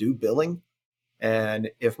people that do billing.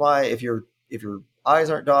 And if your I's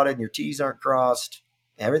aren't dotted and your T's aren't crossed,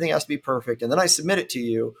 everything has to be perfect. And then I submit it to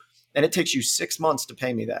you, and it takes you 6 months to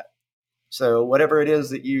pay me that. So whatever it is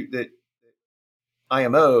that I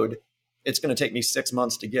am owed, it's going to take me 6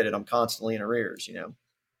 months to get it. I'm constantly in arrears,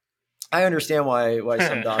 I understand why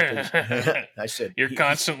some doctors. I said you're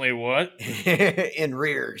constantly what? in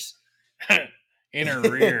rears. In a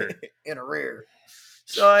rear. In a rear.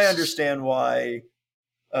 So I understand why.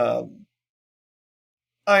 I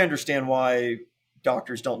understand why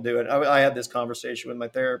doctors don't do it. I had this conversation with my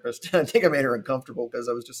therapist. I think I made her uncomfortable because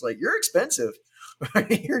I was just like, "You're expensive.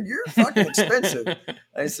 you're fucking expensive."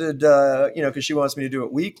 I said, because she wants me to do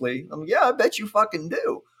it weekly. I'm like, yeah, I bet you fucking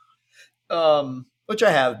do. Which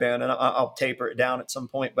I have been, and I'll taper it down at some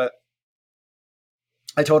point. But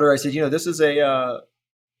I told her, I said, this is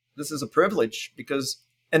a privilege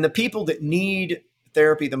and the people that need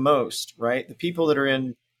therapy the most, right? The people that are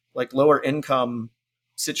in like lower income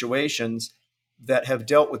situations that have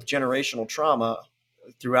dealt with generational trauma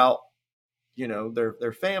throughout,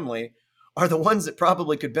 their family are the ones that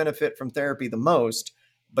probably could benefit from therapy the most,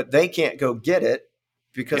 but they can't go get it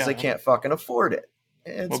because they can't fucking afford it.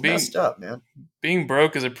 It's messed up, man. Being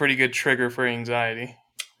broke is a pretty good trigger for anxiety.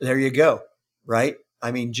 There you go. Right? I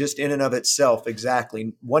mean, just in and of itself,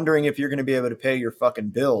 exactly. Wondering if you're going to be able to pay your fucking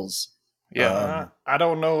bills. Yeah. I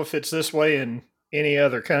don't know if it's this way in any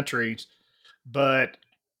other countries, but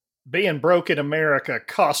being broke in America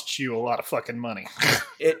costs you a lot of fucking money.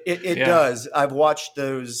 It does. I've watched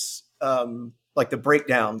those, like the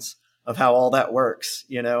breakdowns of how all that works,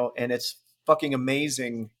 and it's fucking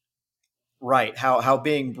amazing. Right. How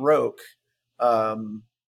being broke,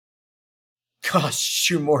 costs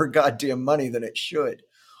you more goddamn money than it should.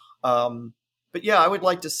 But yeah, I would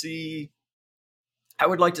like to see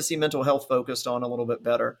mental health focused on a little bit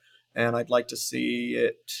better. And I'd like to see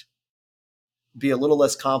it be a little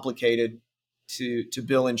less complicated to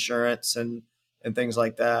bill insurance and things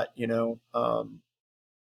like that,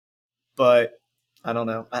 but I don't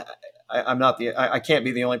know. I'm not I can't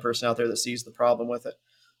be the only person out there that sees the problem with it.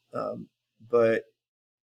 But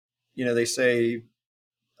they say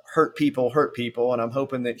hurt people, and I'm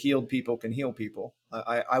hoping that healed people can heal people.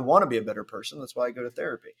 I want to be a better person. That's why I go to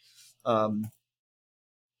therapy. And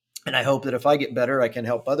I hope that if I get better, I can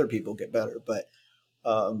help other people get better. But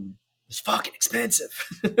it's fucking expensive.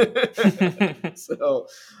 So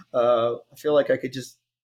I feel like I could just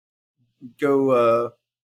go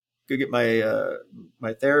get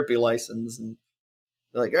my therapy license and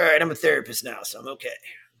be like, all right, I'm a therapist now, so I'm okay.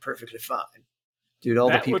 I'm perfectly fine. Dude, all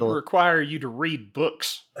that the people would require you to read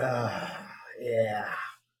books. Yeah.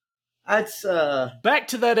 That's back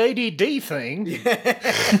to that ADD thing.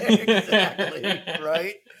 Exactly.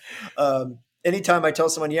 Right. Anytime I tell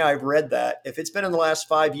someone, yeah, I've read that, if it's been in the last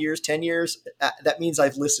 5 years, 10 years, that means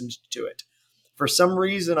I've listened to it. For some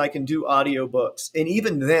reason, I can do audiobooks. And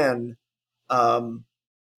even then,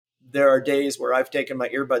 there are days where I've taken my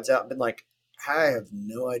earbuds out and been like, I have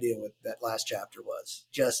no idea what that last chapter was.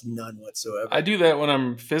 Just none whatsoever. I do that when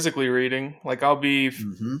I'm physically reading. Like I'll be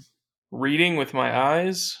reading with my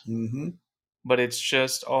eyes, but it's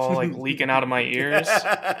just all like leaking out of my ears.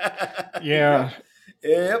 Yeah.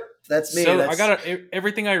 Yep. That's me. So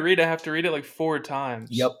everything I read, I have to read it like 4 times.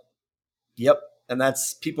 Yep. And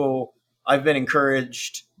that's people. I've been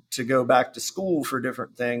encouraged to go back to school for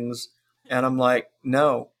different things. And I'm like,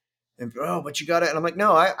 no. And, but you got it. And I'm like,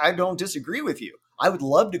 no, I don't disagree with you. I would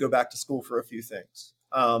love to go back to school for a few things.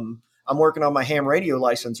 I'm working on my ham radio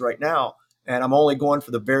license right now, and I'm only going for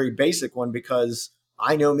the very basic one because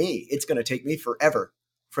I know me. It's going to take me forever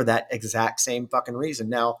for that exact same fucking reason.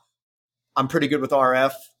 Now, I'm pretty good with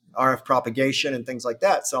RF propagation and things like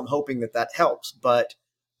that, so I'm hoping that helps. But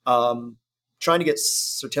trying to get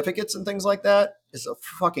certificates and things like that is a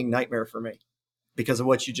fucking nightmare for me because of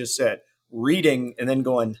what you just said. Reading and then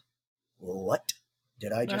going, what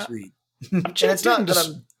did I just read? And it's not that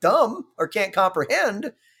I'm dumb or can't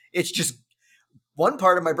comprehend. It's just one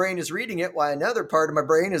part of my brain is reading it while another part of my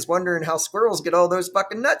brain is wondering how squirrels get all those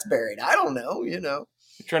fucking nuts buried. I don't know, You're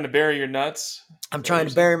trying to bury your nuts? I'm trying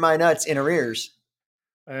to bury my nuts in arrears.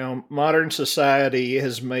 Modern society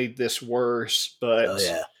has made this worse, but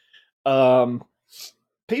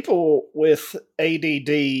people with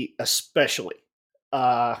ADD especially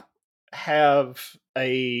have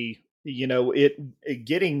it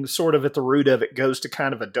getting sort of at the root of it goes to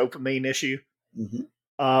kind of a dopamine issue,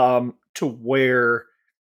 to where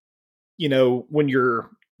when you're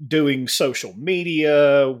doing social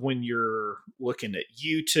media, when you're looking at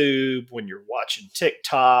YouTube, when you're watching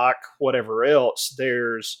TikTok, whatever else,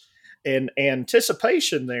 there's an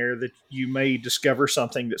anticipation there that you may discover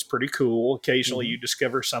something that's pretty cool. Occasionally, Mm-hmm. you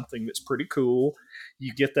discover something that's pretty cool.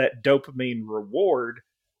 You get that dopamine reward.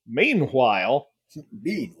 Meanwhile,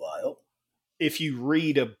 Meanwhile, if you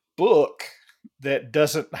read a book that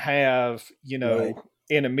doesn't have, right.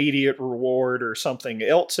 an immediate reward or something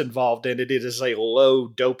else involved in it, it is a low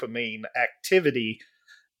dopamine activity,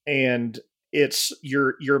 and it's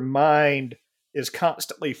your mind is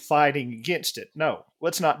constantly fighting against it. No,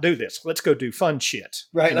 let's not do this. Let's go do fun shit.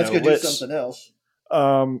 Right. Let's go do Let's something else.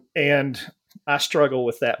 and I struggle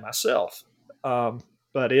with that myself.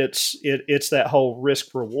 But it's that whole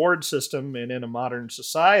risk reward system, and in a modern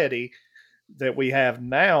society that we have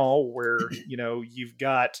now, where you've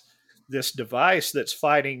got this device that's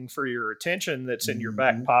fighting for your attention, that's in your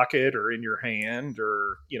back Mm-hmm. pocket or in your hand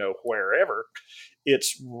or wherever.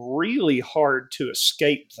 It's really hard to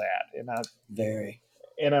escape that, Very.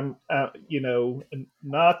 and I'm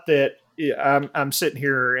not that I'm sitting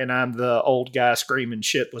here and I'm the old guy screaming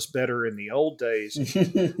shit was better in the old days,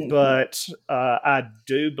 but I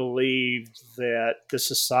do believe that the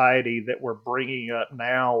society that we're bringing up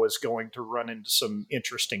now is going to run into some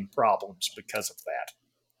interesting problems because of that.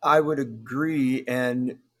 I would agree.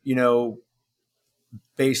 And,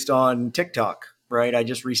 based on TikTok, right? I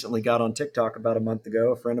just recently got on TikTok about a month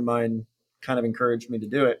ago. A friend of mine kind of encouraged me to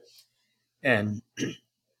do it. And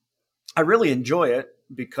I really enjoy it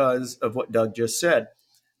because of what Doug just said.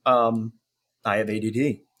 Um, I have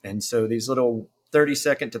ADD. And so these little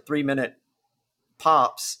 30-second to 3-minute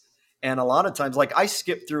pops, and a lot of times, like, I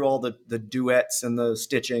skip through all the duets and the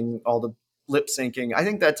stitching, all the lip syncing. I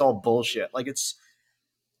think that's all bullshit. Like, it's,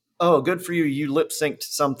 oh, good for you. You lip synced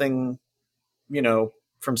something,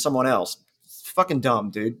 from someone else. It's fucking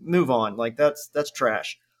dumb, dude. Move on. Like, that's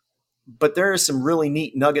trash. But there are some really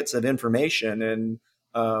neat nuggets of information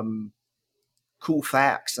and cool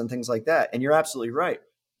facts and things like that. And you're absolutely right.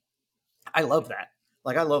 I love that.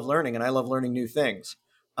 Like, I love learning, and I love learning new things.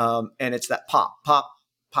 And it's that pop, pop,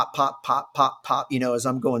 pop, pop, pop, pop, pop, as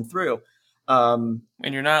I'm going through. And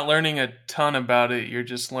you're not learning a ton about it. You're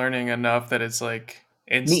just learning enough that it's like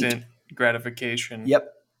Neat. instant gratification.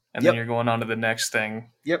 Yep. And Yep. then you're going on to the next thing.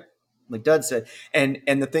 Yep. Like Dud said. And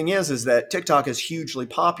the thing is that TikTok is hugely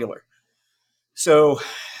popular. So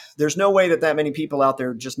there's no way that many people out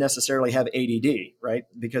there just necessarily have ADD, right?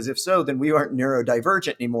 Because if so, then we aren't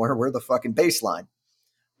neurodivergent anymore. We're the fucking baseline.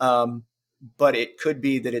 But it could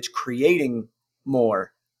be that it's creating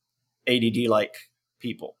more ADD-like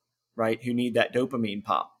people, right? Who need that dopamine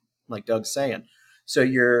pop, like Doug's saying. So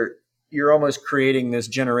you're almost creating this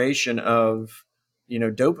generation of,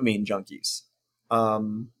 dopamine junkies.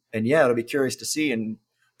 And yeah, it'll be curious to see in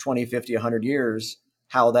 20, 50, 100 years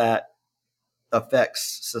how that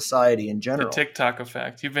affects society in The general. TikTok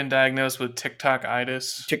effect. You've been diagnosed with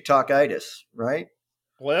TikTok-itis. TikTok-itis, right?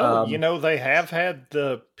 Well, they have had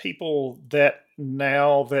the people that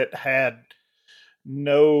now that had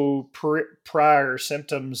no prior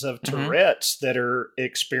symptoms of Tourette's that are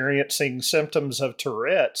experiencing symptoms of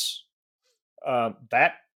Tourette's.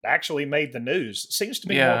 That actually made the news. It seems to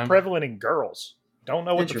be more prevalent in girls. Don't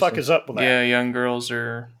know what the fuck is up with that. Yeah, young girls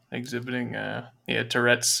are exhibiting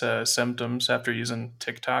Tourette's symptoms after using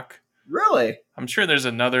TikTok. Really? I'm sure there's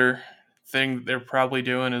another thing that they're probably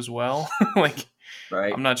doing as well. Like,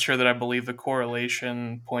 right. I'm not sure that I believe the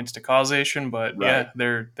correlation points to causation, but yeah,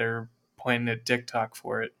 they're pointing at TikTok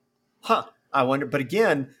for it. Huh. I wonder. But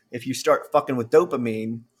again, if you start fucking with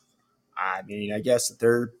dopamine, I mean, I guess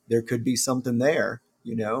that there could be something there.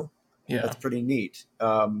 Yeah, that's pretty neat.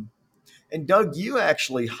 And Doug, you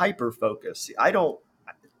actually hyper focus. I don't,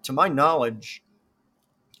 to my knowledge,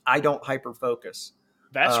 I don't hyper focus.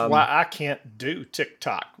 That's why I can't do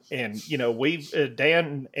TikTok. And we've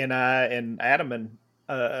Dan and I and Adam and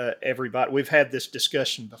everybody, we've had this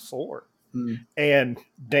discussion before. And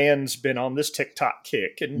Dan's been on this TikTok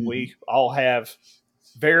kick, and we all have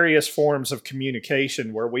various forms of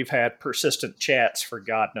communication where we've had persistent chats for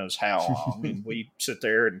God knows how long. And we sit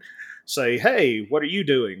there and say, hey, what are you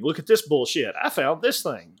doing? Look at this bullshit. I found this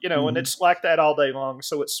thing, and it's like that all day long.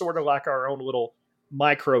 So it's sort of like our own little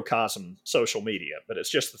microcosm social media, but it's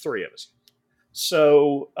just the three of us.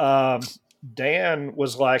 So Dan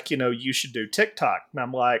was like, you should do TikTok. And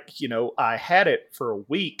I'm like, I had it for a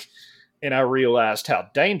week, and I realized how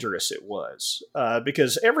dangerous it was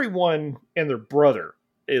because everyone and their brother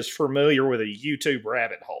is familiar with a YouTube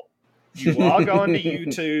rabbit hole. You log on to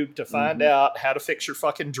YouTube to find out how to fix your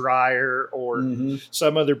fucking dryer or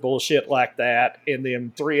some other bullshit like that. And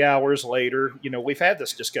then 3 hours later, we've had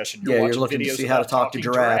this discussion. You're watching looking videos to see how to talk to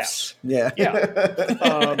giraffes. Yeah.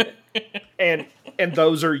 And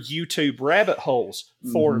those are YouTube rabbit holes.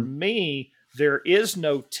 For me, there is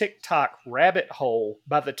no TikTok rabbit hole.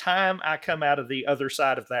 By the time I come out of the other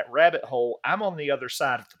side of that rabbit hole, I'm on the other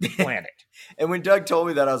side of the planet. And when Doug told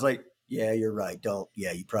me that, I was like, yeah, you're right.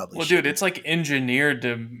 You probably Well, shouldn't. dude, it's like engineered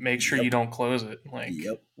to make sure you don't close it. Like,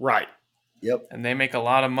 right. Yep. And they make a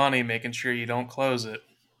lot of money making sure you don't close it.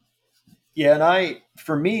 Yeah, and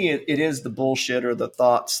for me, it is the bullshit or the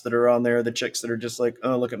thoughts that are on there, the chicks that are just like,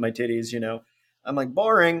 oh, look at my titties, I'm like,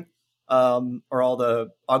 boring. Or I'll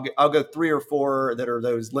go 3 or 4 that are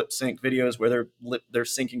those lip sync videos where they're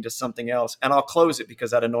syncing to something else, and I'll close it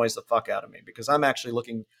because that annoys the fuck out of me, because I'm actually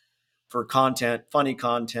looking for content, funny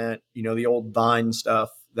content, the old Vine stuff,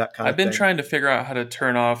 that kind of thing. I've been trying to figure out how to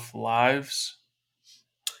turn off lives.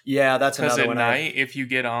 Yeah, that's another one. Because at night, if you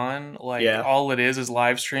get on, all it is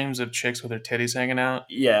live streams of chicks with their titties hanging out.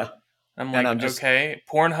 Yeah. I'm like, okay.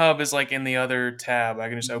 Pornhub is like in the other tab. I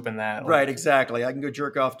can just open that. Right, exactly. I can go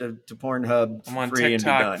jerk off to Pornhub I'm on free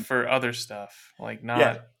TikTok and be done. for other stuff,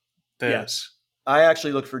 not this. Yeah. I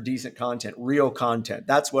actually look for decent content, real content.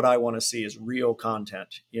 That's what I want to see, is real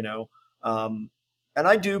content, and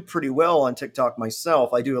I do pretty well on TikTok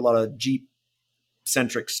myself. I do a lot of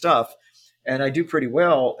Jeep-centric stuff, and I do pretty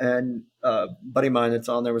well. And a buddy of mine that's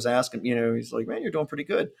on there was asking, he's like, man, you're doing pretty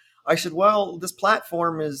good. I said, well, this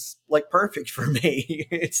platform is like perfect for me.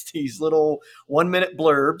 It's these little 1-minute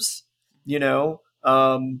blurbs,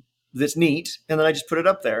 that's neat. And then I just put it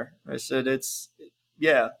up there. I said, it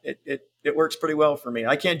works pretty well for me.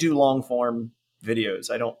 I can't do long form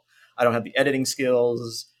videos. I don't have the editing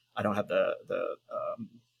skills. I don't have the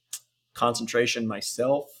concentration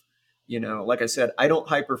myself. Like I said, I don't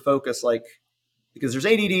hyper focus, because there's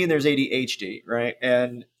ADD and there's ADHD, right?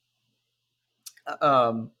 And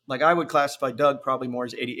I would classify Doug probably more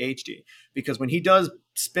as ADHD, because when he does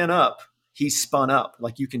spin up, he's spun up,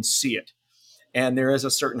 like you can see it. And there is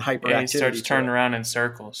a certain hyperactivity. Yeah, he starts turning around in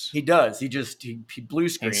circles. He does. He blue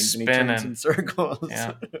screens and he turns in circles.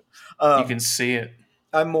 Yeah. You can see it.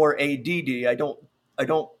 I'm more ADD. I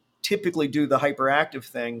don't typically do the hyperactive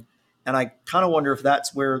thing, and I kind of wonder if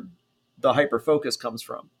that's where the hyper focus comes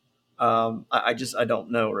from. I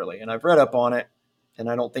don't know really, and I've read up on it, and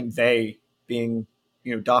I don't think they, being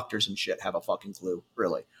doctors and shit, have a fucking clue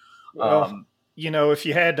really. Well, if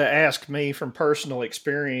you had to ask me from personal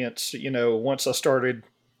experience, once I started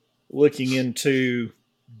looking into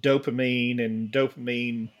dopamine and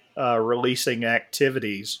dopamine releasing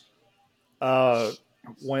activities,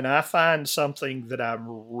 when I find something that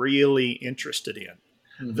I'm really interested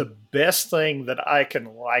in, the best thing that I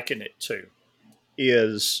can liken it to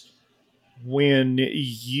is when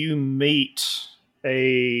you meet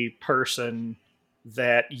a person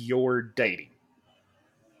that you're dating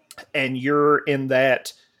and you're in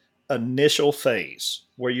that initial phase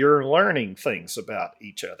where you're learning things about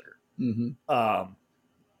each other.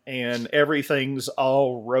 And everything's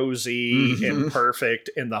all rosy and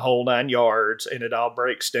perfect in the whole 9 yards. And it all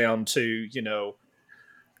breaks down to,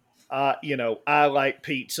 I like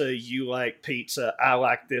pizza, you like pizza, I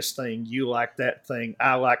like this thing, you like that thing,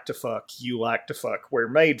 I like to fuck, you like to fuck. We're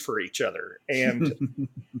made for each other. And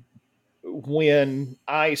when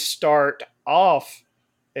I start off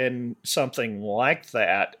in something like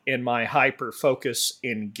that and my hyper focus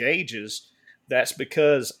engages, that's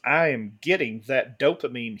because I am getting that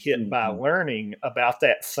dopamine hit by learning about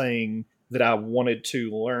that thing that I wanted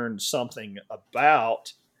to learn something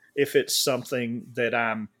about, if it's something that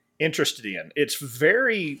I'm interested in. It's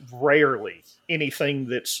very rarely anything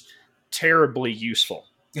that's terribly useful.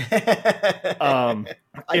 I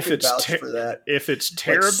could vouch for that. If it's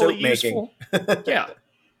terribly useful,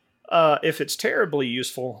 if it's terribly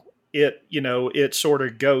useful, it sort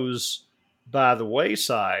of goes by the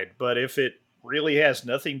wayside. But if it really has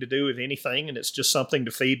nothing to do with anything and it's just something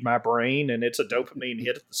to feed my brain and it's a dopamine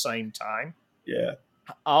hit at the same time,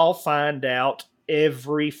 I'll find out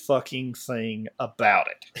every fucking thing about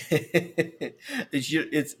it.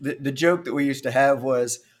 It's the joke that we used to have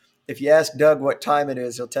was, if you ask Doug what time it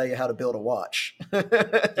is, he'll tell you how to build a watch.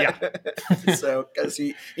 So, because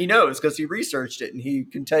he knows, because he researched it, and he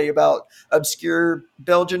can tell you about obscure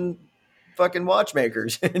Belgian fucking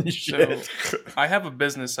watchmakers and shit. So, I have a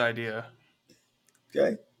business idea.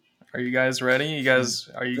 Okay. Are you guys ready?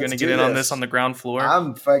 Are you going to get in on this on the ground floor?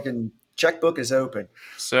 I'm fucking, checkbook is open.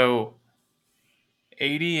 So,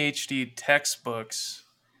 ADHD textbooks,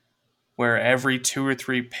 where every 2 or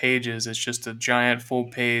 3 pages is just a giant full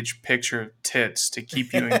page picture of tits to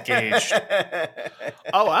keep you engaged.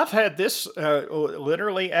 Oh, I've had this,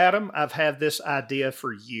 literally, Adam, I've had this idea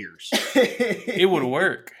for years. It would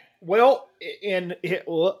work. Well, and it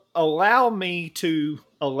will allow me to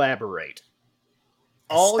elaborate.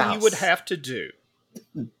 All you would have to do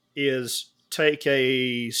is take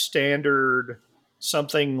a standard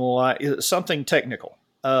something technical,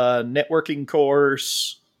 networking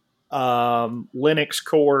course, Linux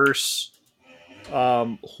course,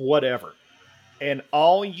 whatever. And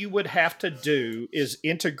all you would have to do is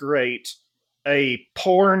integrate a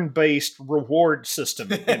porn based reward system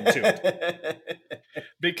into it.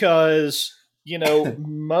 Because,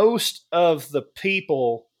 most of the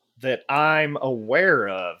people that I'm aware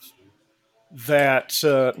of that,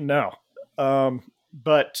 no.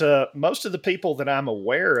 But most of the people that I'm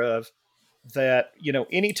aware of that,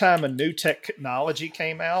 anytime a new technology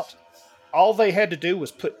came out, all they had to do was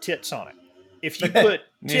put tits on it. If you put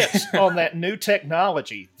tits on that new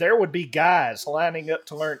technology, there would be guys lining up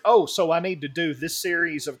to learn, oh, so I need to do this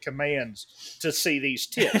series of commands to see these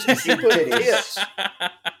tits. If you put tits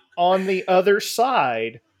on the other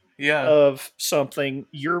side of something,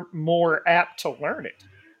 you're more apt to learn it.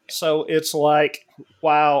 So it's like,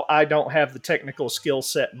 while I don't have the technical skill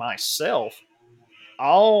set myself,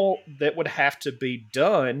 all that would have to be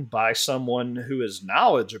done by someone who is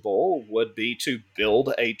knowledgeable would be to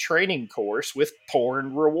build a training course with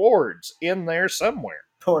porn rewards in there somewhere.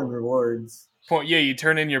 Porn rewards. Yeah, you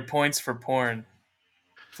turn in your points for porn.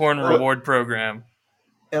 Porn reward program.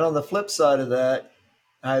 And on the flip side of that,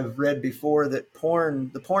 I've read before that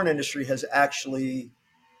the porn industry has actually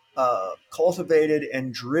cultivated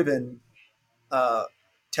and driven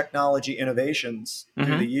technology innovations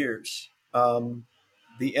through the years.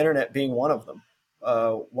 The internet being one of them.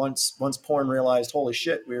 Once porn realized, holy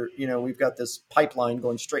shit, we've got this pipeline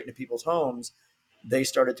going straight into people's homes, they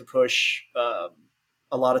started to push a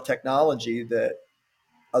lot of technology that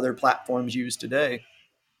other platforms use today.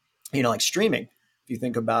 Like streaming. If you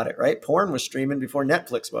think about it, right? Porn was streaming before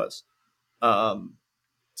Netflix was. And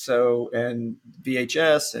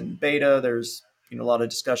VHS and beta, there's a lot of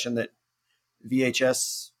discussion that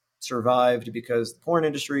VHS survived because the porn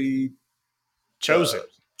industry chose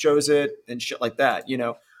it and shit like that,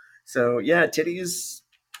 So yeah, titties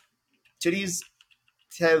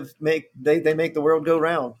make the world go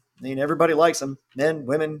round. I mean, everybody likes them. Men,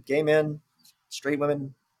 women, gay men, straight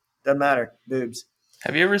women, doesn't matter. Boobs.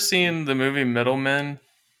 Have you ever seen the movie Middlemen?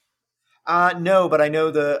 No, but I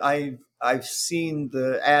know I've seen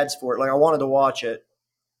the ads for it. Like, I wanted to watch it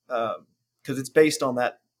because it's based on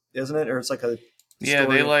that, isn't it? Or it's like a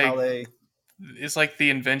story it's like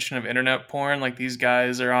the invention of internet porn. Like, these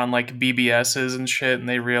guys are on like BBSs and shit, and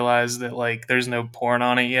they realize that like there's no porn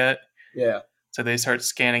on it yet. Yeah. So they start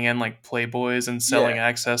scanning in like Playboys and selling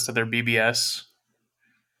access to their BBS.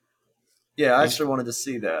 Yeah, I actually wanted to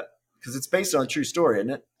see that because it's based on a true story,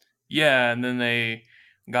 isn't it? Yeah, and then they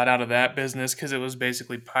got out of that business because it was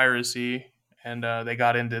basically piracy, and they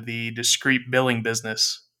got into the discrete billing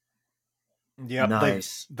business. Yeah,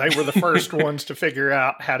 nice. They were the first ones to figure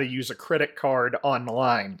out how to use a credit card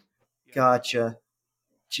online. Gotcha.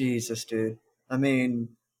 Jesus, dude. I mean,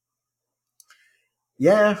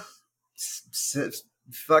 yeah,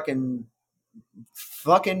 fucking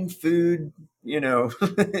food.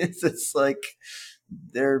 It's like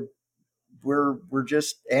we're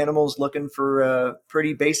just animals looking for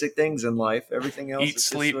pretty basic things in life. Everything else, eat,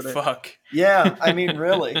 sleep, fuck. Yeah, I mean,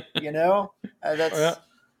 really, that's.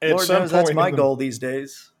 Lord knows that's my goal these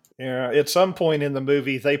days. Yeah, at some point in the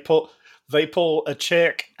movie, they pull a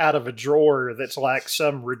check out of a drawer that's like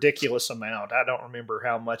some ridiculous amount. I don't remember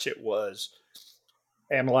how much it was.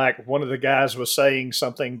 And like one of the guys was saying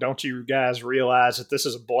something, don't you guys realize that this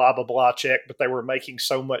is a blah, blah, blah check, but they were making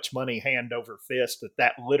so much money hand over fist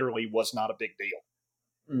that literally was not a big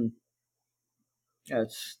deal.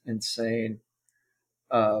 That's insane.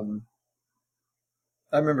 I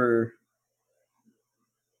remember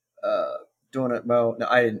doing it. Well, no,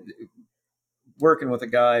 I didn't. Working with a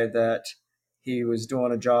guy that he was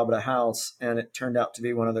doing a job at a house, and it turned out to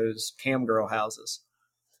be one of those cam girl houses,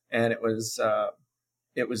 and it was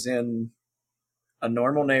in a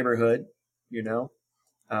normal neighborhood,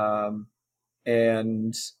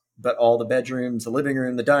 but all the bedrooms, the living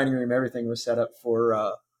room, the dining room, everything was set up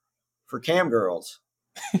for cam girls.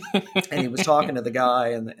 And he was talking to the guy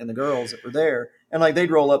and the girls that were there, and like the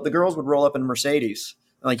girls would roll up in Mercedes.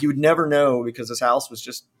 Like, you would never know because this house was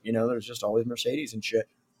just, there's just always Mercedes and shit.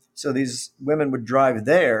 So these women would drive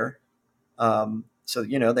there. So,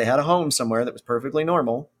 they had a home somewhere that was perfectly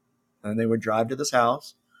normal, and they would drive to this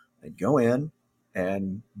house, They'd go in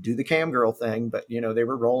and do the cam girl thing, but they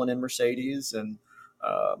were rolling in Mercedes, and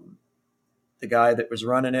the guy that was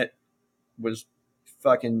running it was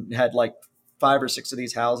fucking had like 5 or 6 of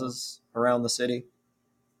these houses around the city.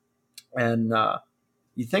 And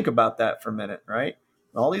you think about that for a minute, right?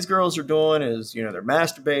 All these girls are doing is, they're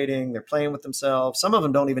masturbating, they're playing with themselves. Some of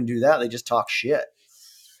them don't even do that. They just talk shit.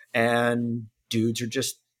 And dudes are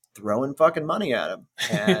just throwing fucking money at them.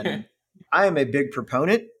 And I am a big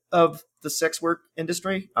proponent of the sex work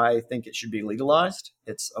industry. I think it should be legalized.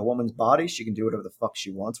 It's a woman's body. She can do whatever the fuck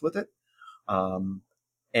she wants with it.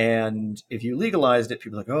 And if you legalized it,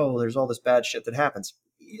 people are like, oh, there's all this bad shit that happens.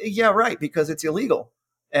 Yeah, right, because it's illegal.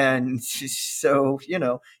 And so,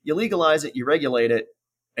 you legalize it, you regulate it,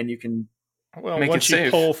 and you can make once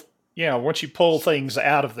it safe. Once you pull things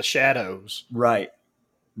out of the shadows. Right.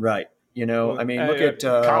 Look at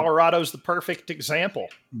Colorado's the perfect example.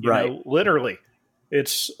 Right. Literally,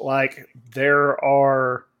 it's like there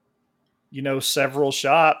are, several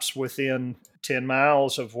shops within 10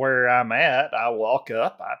 miles of where I'm at. I walk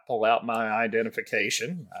up, I pull out my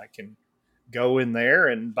identification. I can go in there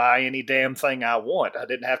and buy any damn thing I want. I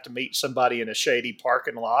didn't have to meet somebody in a shady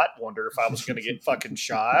parking lot, wonder if I was going to get fucking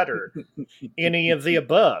shot or any of the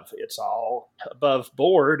above. It's all above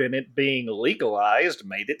board, and it being legalized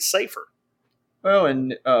made it safer. Well,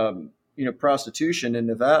 and prostitution in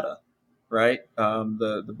Nevada, right?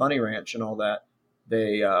 The Bunny Ranch and all that.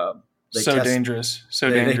 They dangerous.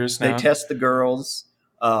 Dangerous now. They test the girls,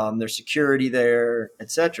 their security there,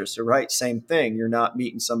 etc. So, right, same thing. You're not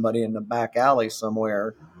meeting somebody in the back alley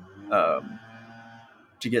somewhere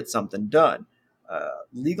to get something done.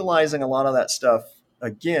 Legalizing a lot of that stuff,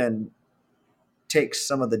 again, takes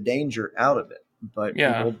some of the danger out of it. But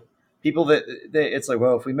people that it's like,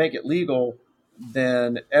 well, if we make it legal,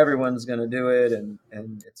 then everyone's going to do it, and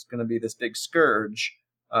it's going to be this big scourge.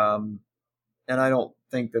 And I don't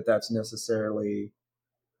think that that's necessarily.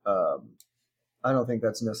 I don't think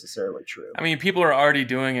that's necessarily true. I mean, people are already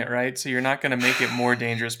doing it, right? So you're not going to make it more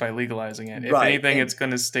dangerous by legalizing it. If anything, it's going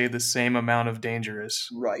to stay the same amount of dangerous.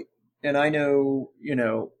 Right. And I know,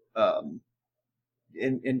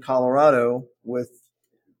 in Colorado with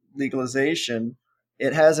legalization,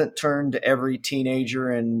 it hasn't turned every teenager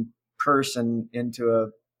and person into a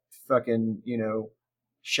fucking,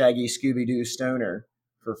 shaggy Scooby-Doo stoner,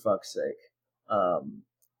 for fuck's sake.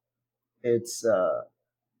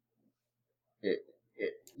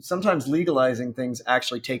 Sometimes legalizing things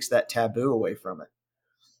actually takes that taboo away from it,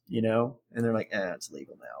 and they're like, it's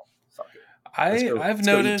legal now. Fuck it. I've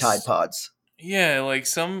noticed Tide Pods. Yeah, like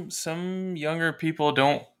some younger people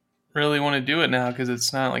don't really want to do it now because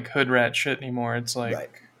it's not like hood rat shit anymore. It's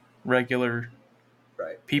like regular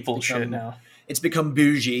people shit now. It's become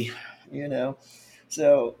bougie,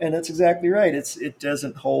 So, and that's exactly right. It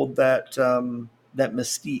doesn't hold that that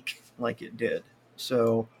mystique like it did.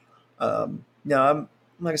 So, no,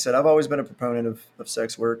 like I said, I've always been a proponent of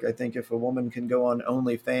sex work. I think if a woman can go on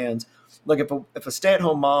OnlyFans, look, if a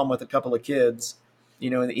stay-at-home mom with a couple of kids,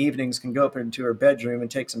 in the evenings can go up into her bedroom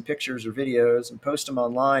and take some pictures or videos and post them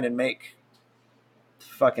online and make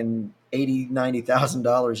fucking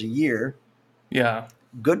 $80,000-$90,000 a year. Yeah.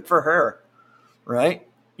 Good for her. Right.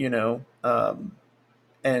 And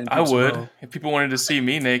I would. If people wanted to see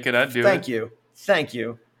me naked, I'd do it. Thank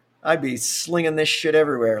you. I'd be slinging this shit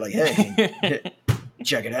everywhere. Like, hey,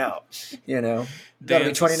 check it out. Gotta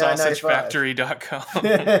be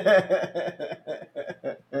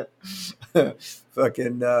 $29.95.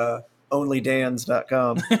 Fucking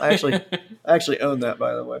onlydans.com. I actually own that,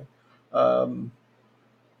 by the way. I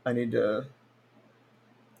need to.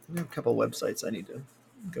 I have a couple of websites I need to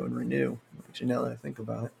go and renew. Actually, now that I think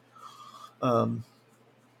about it.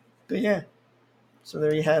 But yeah. So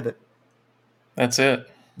there you have it. That's it.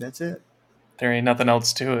 There ain't nothing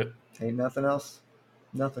else to it. Ain't nothing else.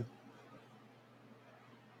 Nothing.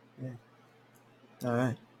 Yeah. All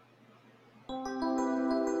right.